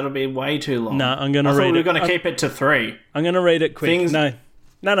 because that'll be way too long. No, I'm going to read it. I thought we were going to keep it to 3. I'm going to read it quick. No.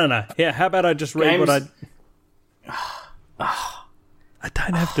 Yeah, how about I just read what I... I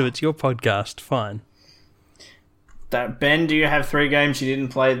don't have to. It's your podcast. Fine. Ben, do you have 3 games you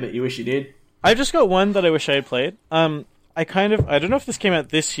didn't play but you wish you did? I've just got one that I wish I had played. I don't know if this came out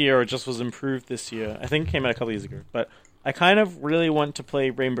this year or just was improved this year. I think it came out a couple years ago. But I kind of really want to play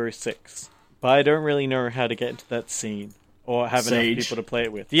Rainbow Six. But I don't really know how to get into that scene. Or have enough people to play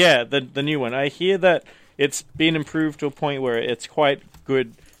it with. Yeah, the new one. I hear that it's been improved to a point where it's quite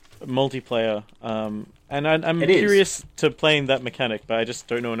good multiplayer. And I'm curious to playing that mechanic, but I just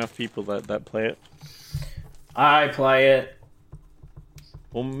don't know enough people that play it. I play it.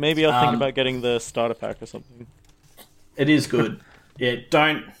 Well, maybe I'll think about getting the starter pack or something. It is good. I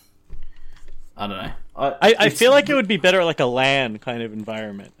don't know. I feel like it would be better at like a LAN kind of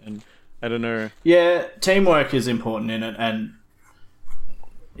environment, and I don't know. Yeah, teamwork is important in it, and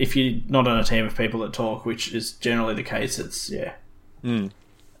if you're not on a team of people that talk, which is generally the case, it's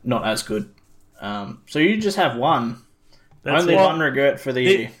not as good. So you just have one. Only one regret for the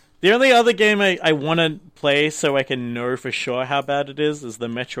year. The only other game I want to play so I can know for sure how bad it is the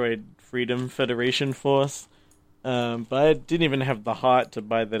Metroid Freedom Federation Force. But I didn't even have the heart to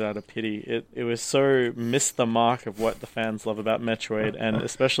buy that out of pity. It was so missed the mark of what the fans love about Metroid, and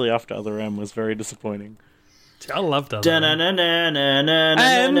especially after Other M was very disappointing. I loved Other M. And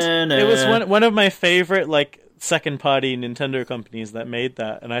it was one of my favorite second-party Nintendo companies that made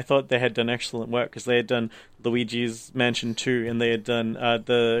that, and I thought they had done excellent work because they had done Luigi's Mansion 2, and they had done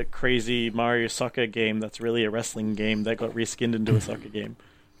the crazy Mario Soccer game that's really a wrestling game that got reskinned into a soccer game.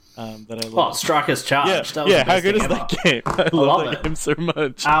 That I love. Striker's Charge. Yeah, how good is that game? I love that game so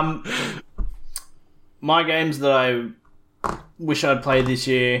much. My games that I wish I'd played this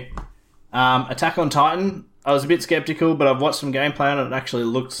year, Attack on Titan. I was a bit skeptical, but I've watched some gameplay on it. It actually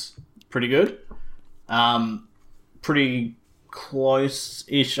looks pretty good. Pretty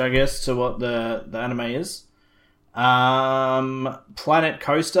close-ish, I guess, to what the anime is. Planet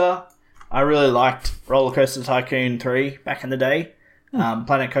Coaster. I really liked Roller Coaster Tycoon 3 back in the day.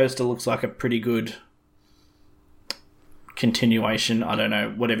 Planet Coaster looks like a pretty good continuation, I don't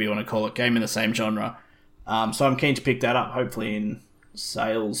know, whatever you want to call it, game in the same genre. So I'm keen to pick that up, hopefully in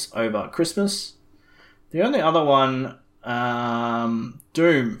sales over Christmas. The only other one,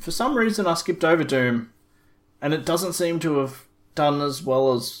 Doom. For some reason I skipped over Doom, and it doesn't seem to have done as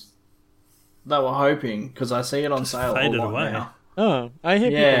well as they were hoping, because I see it on sale a faded lot away. now. Oh, I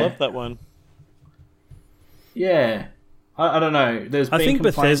hear Yeah. people love that one. Yeah. I don't know. I think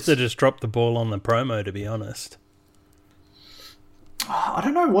complaints. Bethesda just dropped the ball on the promo, to be honest. I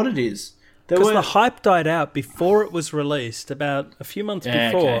don't know what it is. Because the hype died out before it was released, about a few months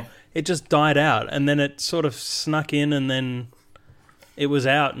before. Okay. It just died out, and then it sort of snuck in, and then it was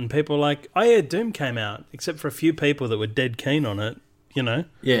out, and people were like, oh yeah, Doom came out, except for a few people that were dead keen on it, you know?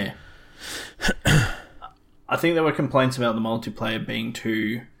 Yeah. I think there were complaints about the multiplayer being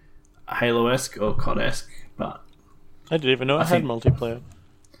too Halo-esque or COD-esque, but... I didn't even know it had multiplayer.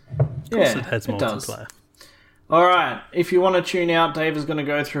 Yeah, It has does. multiplayer. Alright, if you want to tune out, Dave is going to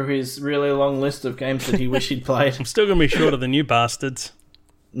go through his really long list of games that he wished he'd played. I'm still going to be shorter than you bastards.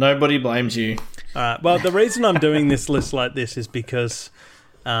 Nobody blames you. Alright, well, the reason I'm doing this list like this is because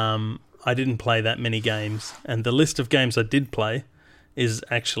I didn't play that many games, and the list of games I did play is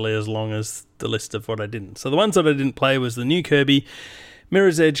actually as long as the list of what I didn't. So the ones that I didn't play was the new Kirby,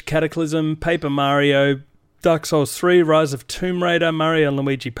 Mirror's Edge Cataclysm, Paper Mario, Dark Souls 3, Rise of Tomb Raider, Mario and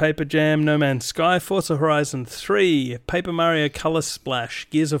Luigi Paper Jam, No Man's Sky, Forza Horizon 3, Paper Mario Color Splash,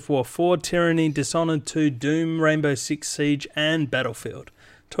 Gears of War 4, Tyranny, Dishonored 2, Doom, Rainbow Six Siege, and Battlefield.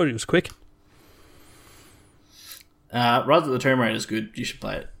 Told you it was quick. Rise of the Tomb Raider is good. You should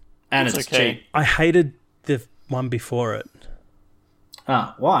play it. And it's okay. cheap. I hated the one before it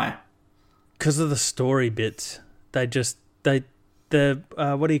Why? because of the story bits. What do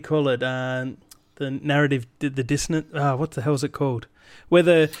you call it? The narrative, the dissonant. What the hell is it called? Where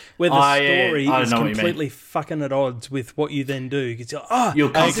the story I is know what you mean. completely fucking at odds with what you then do. You'll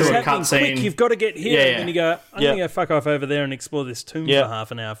come this is to a happening cutscene. quick. You've got to get here, Yeah, and then you go. I'm Yeah. going to go fuck off over there and explore this tomb Yeah. for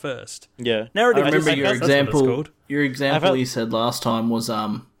half an hour first. Yeah. Narrative. I remember dissonance, your that's what it's example. called. Your example I've had- you said last time was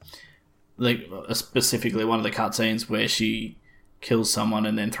specifically one of the cutscenes where she kills someone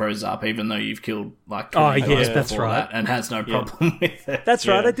and then throws up, even though you've killed like 20 guys that's before right. that, and has no problem with it. That's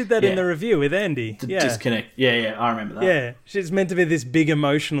right. Yeah. I did that in Yeah. the review with Andy. To Yeah. disconnect. Yeah, I remember that. Yeah, she's meant to be this big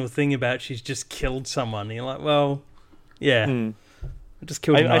emotional thing about she's just killed someone. And you're like, well, yeah, I just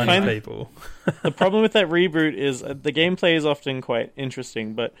killed I 90 find- people. The problem with that reboot is the gameplay is often quite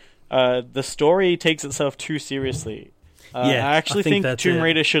interesting, but the story takes itself too seriously. Yeah, I actually I think think that's Tomb it.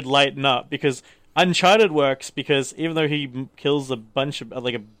 Raider should lighten up, because Uncharted works because even though he kills a bunch of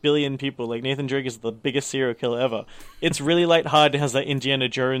like a billion people, like Nathan Drake is the biggest serial killer ever, it's really lighthearted. It has that Indiana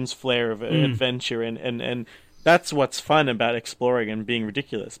Jones flair of adventure, and that's what's fun about exploring and being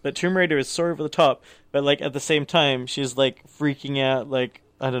ridiculous. But Tomb Raider is so over the top, but like at the same time she's like freaking out, like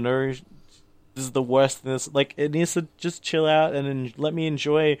I don't know, this is the worst thing. This like it needs to just chill out and let me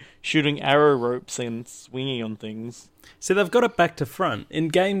enjoy shooting arrow ropes and swinging on things. So they've got it back to front in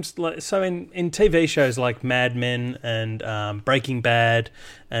games like in TV shows like Mad Men and Breaking Bad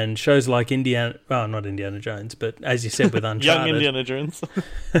and shows like not Indiana Jones, but as you said with Uncharted, Young Indiana Jones.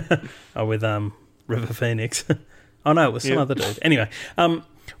 with River Phoenix. Oh no, it was some other dude. Anyway,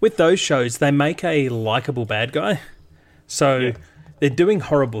 with those shows, they make a likable bad guy. So they're doing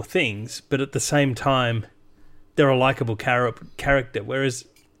horrible things, but at the same time, they're a likable character. Whereas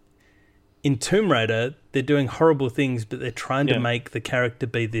in Tomb Raider, they're doing horrible things, but they're trying to make the character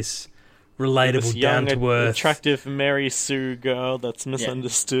be this relatable, This young, down to earth, attractive Mary Sue girl that's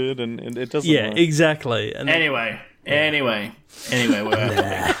misunderstood, and it doesn't. Yeah, work. exactly. And Anyway, we're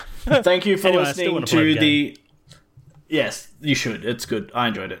thank you for Anyway, I still listening wanna play to the the. Yes, you should. It's good. I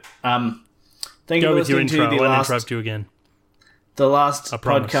enjoyed it. Thank you go for with your listening intro. to I the won't last interrupt you again. promise.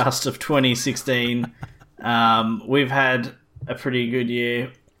 podcast of 2016. We've had a pretty good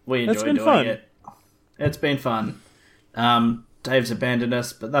year. We It's enjoyed been doing fun. it. It's been fun. Dave's abandoned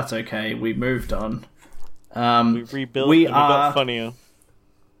us, but that's okay. We moved on. We rebuilt. we and we got are- funnier.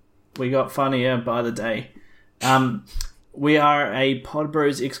 We got funnier by the day. We are a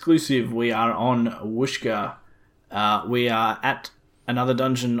Podbros exclusive. We are on Wooshka. We are at Another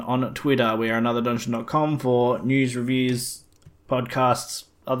Dungeon on Twitter. We are anotherdungeon.com for news, reviews, podcasts,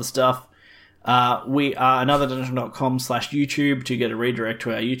 other stuff. We are anotherdungeon.com/YouTube to get a redirect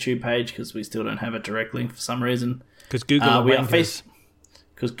to our YouTube page, because we still don't have a direct link for some reason. Because Google are we are wankers.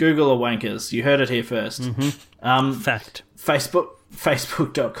 Because Google are wankers. You heard it here first. Fact.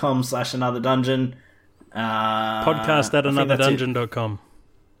 Facebook.com/anotherdungeon. Podcast at anotherdungeon.com.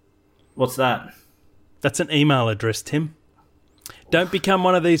 What's that? That's an email address, Tim. Don't become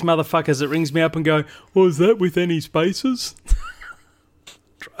one of these motherfuckers that rings me up and go, oh, is that with any spaces?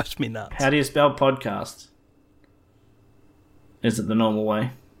 Drives me nuts. How do you spell podcast? Is it the normal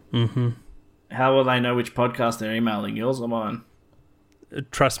way? Mm-hmm. How will they know which podcast they're emailing? Yours or mine?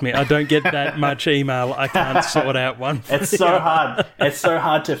 Trust me, I don't get that much email. I can't sort out one. It's so hard. It's so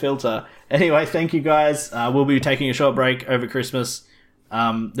hard to filter. Anyway, thank you guys. We'll be taking a short break over Christmas.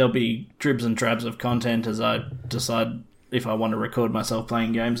 There'll be dribs and drabs of content as I decide if I want to record myself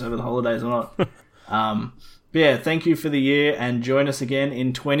playing games over the holidays or not. But yeah, thank you for the year, and join us again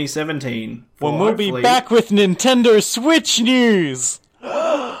in 2017. When we'll be back with Nintendo Switch news!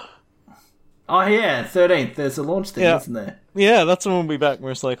 Oh yeah, 13th. There's a launch thing, isn't there? Yeah, that's when we'll be back,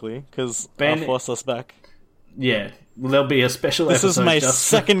 most likely, because they'll force us back. Yeah, there'll be a special episode. This is my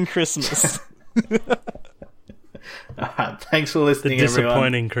second Christmas. Thanks for listening, the everyone.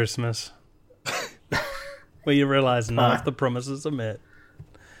 disappointing Christmas. Where you realise none of the promises are met.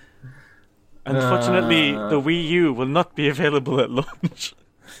 Unfortunately, the Wii U will not be available at launch.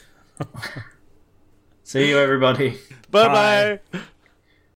 See you, everybody. Bye-bye.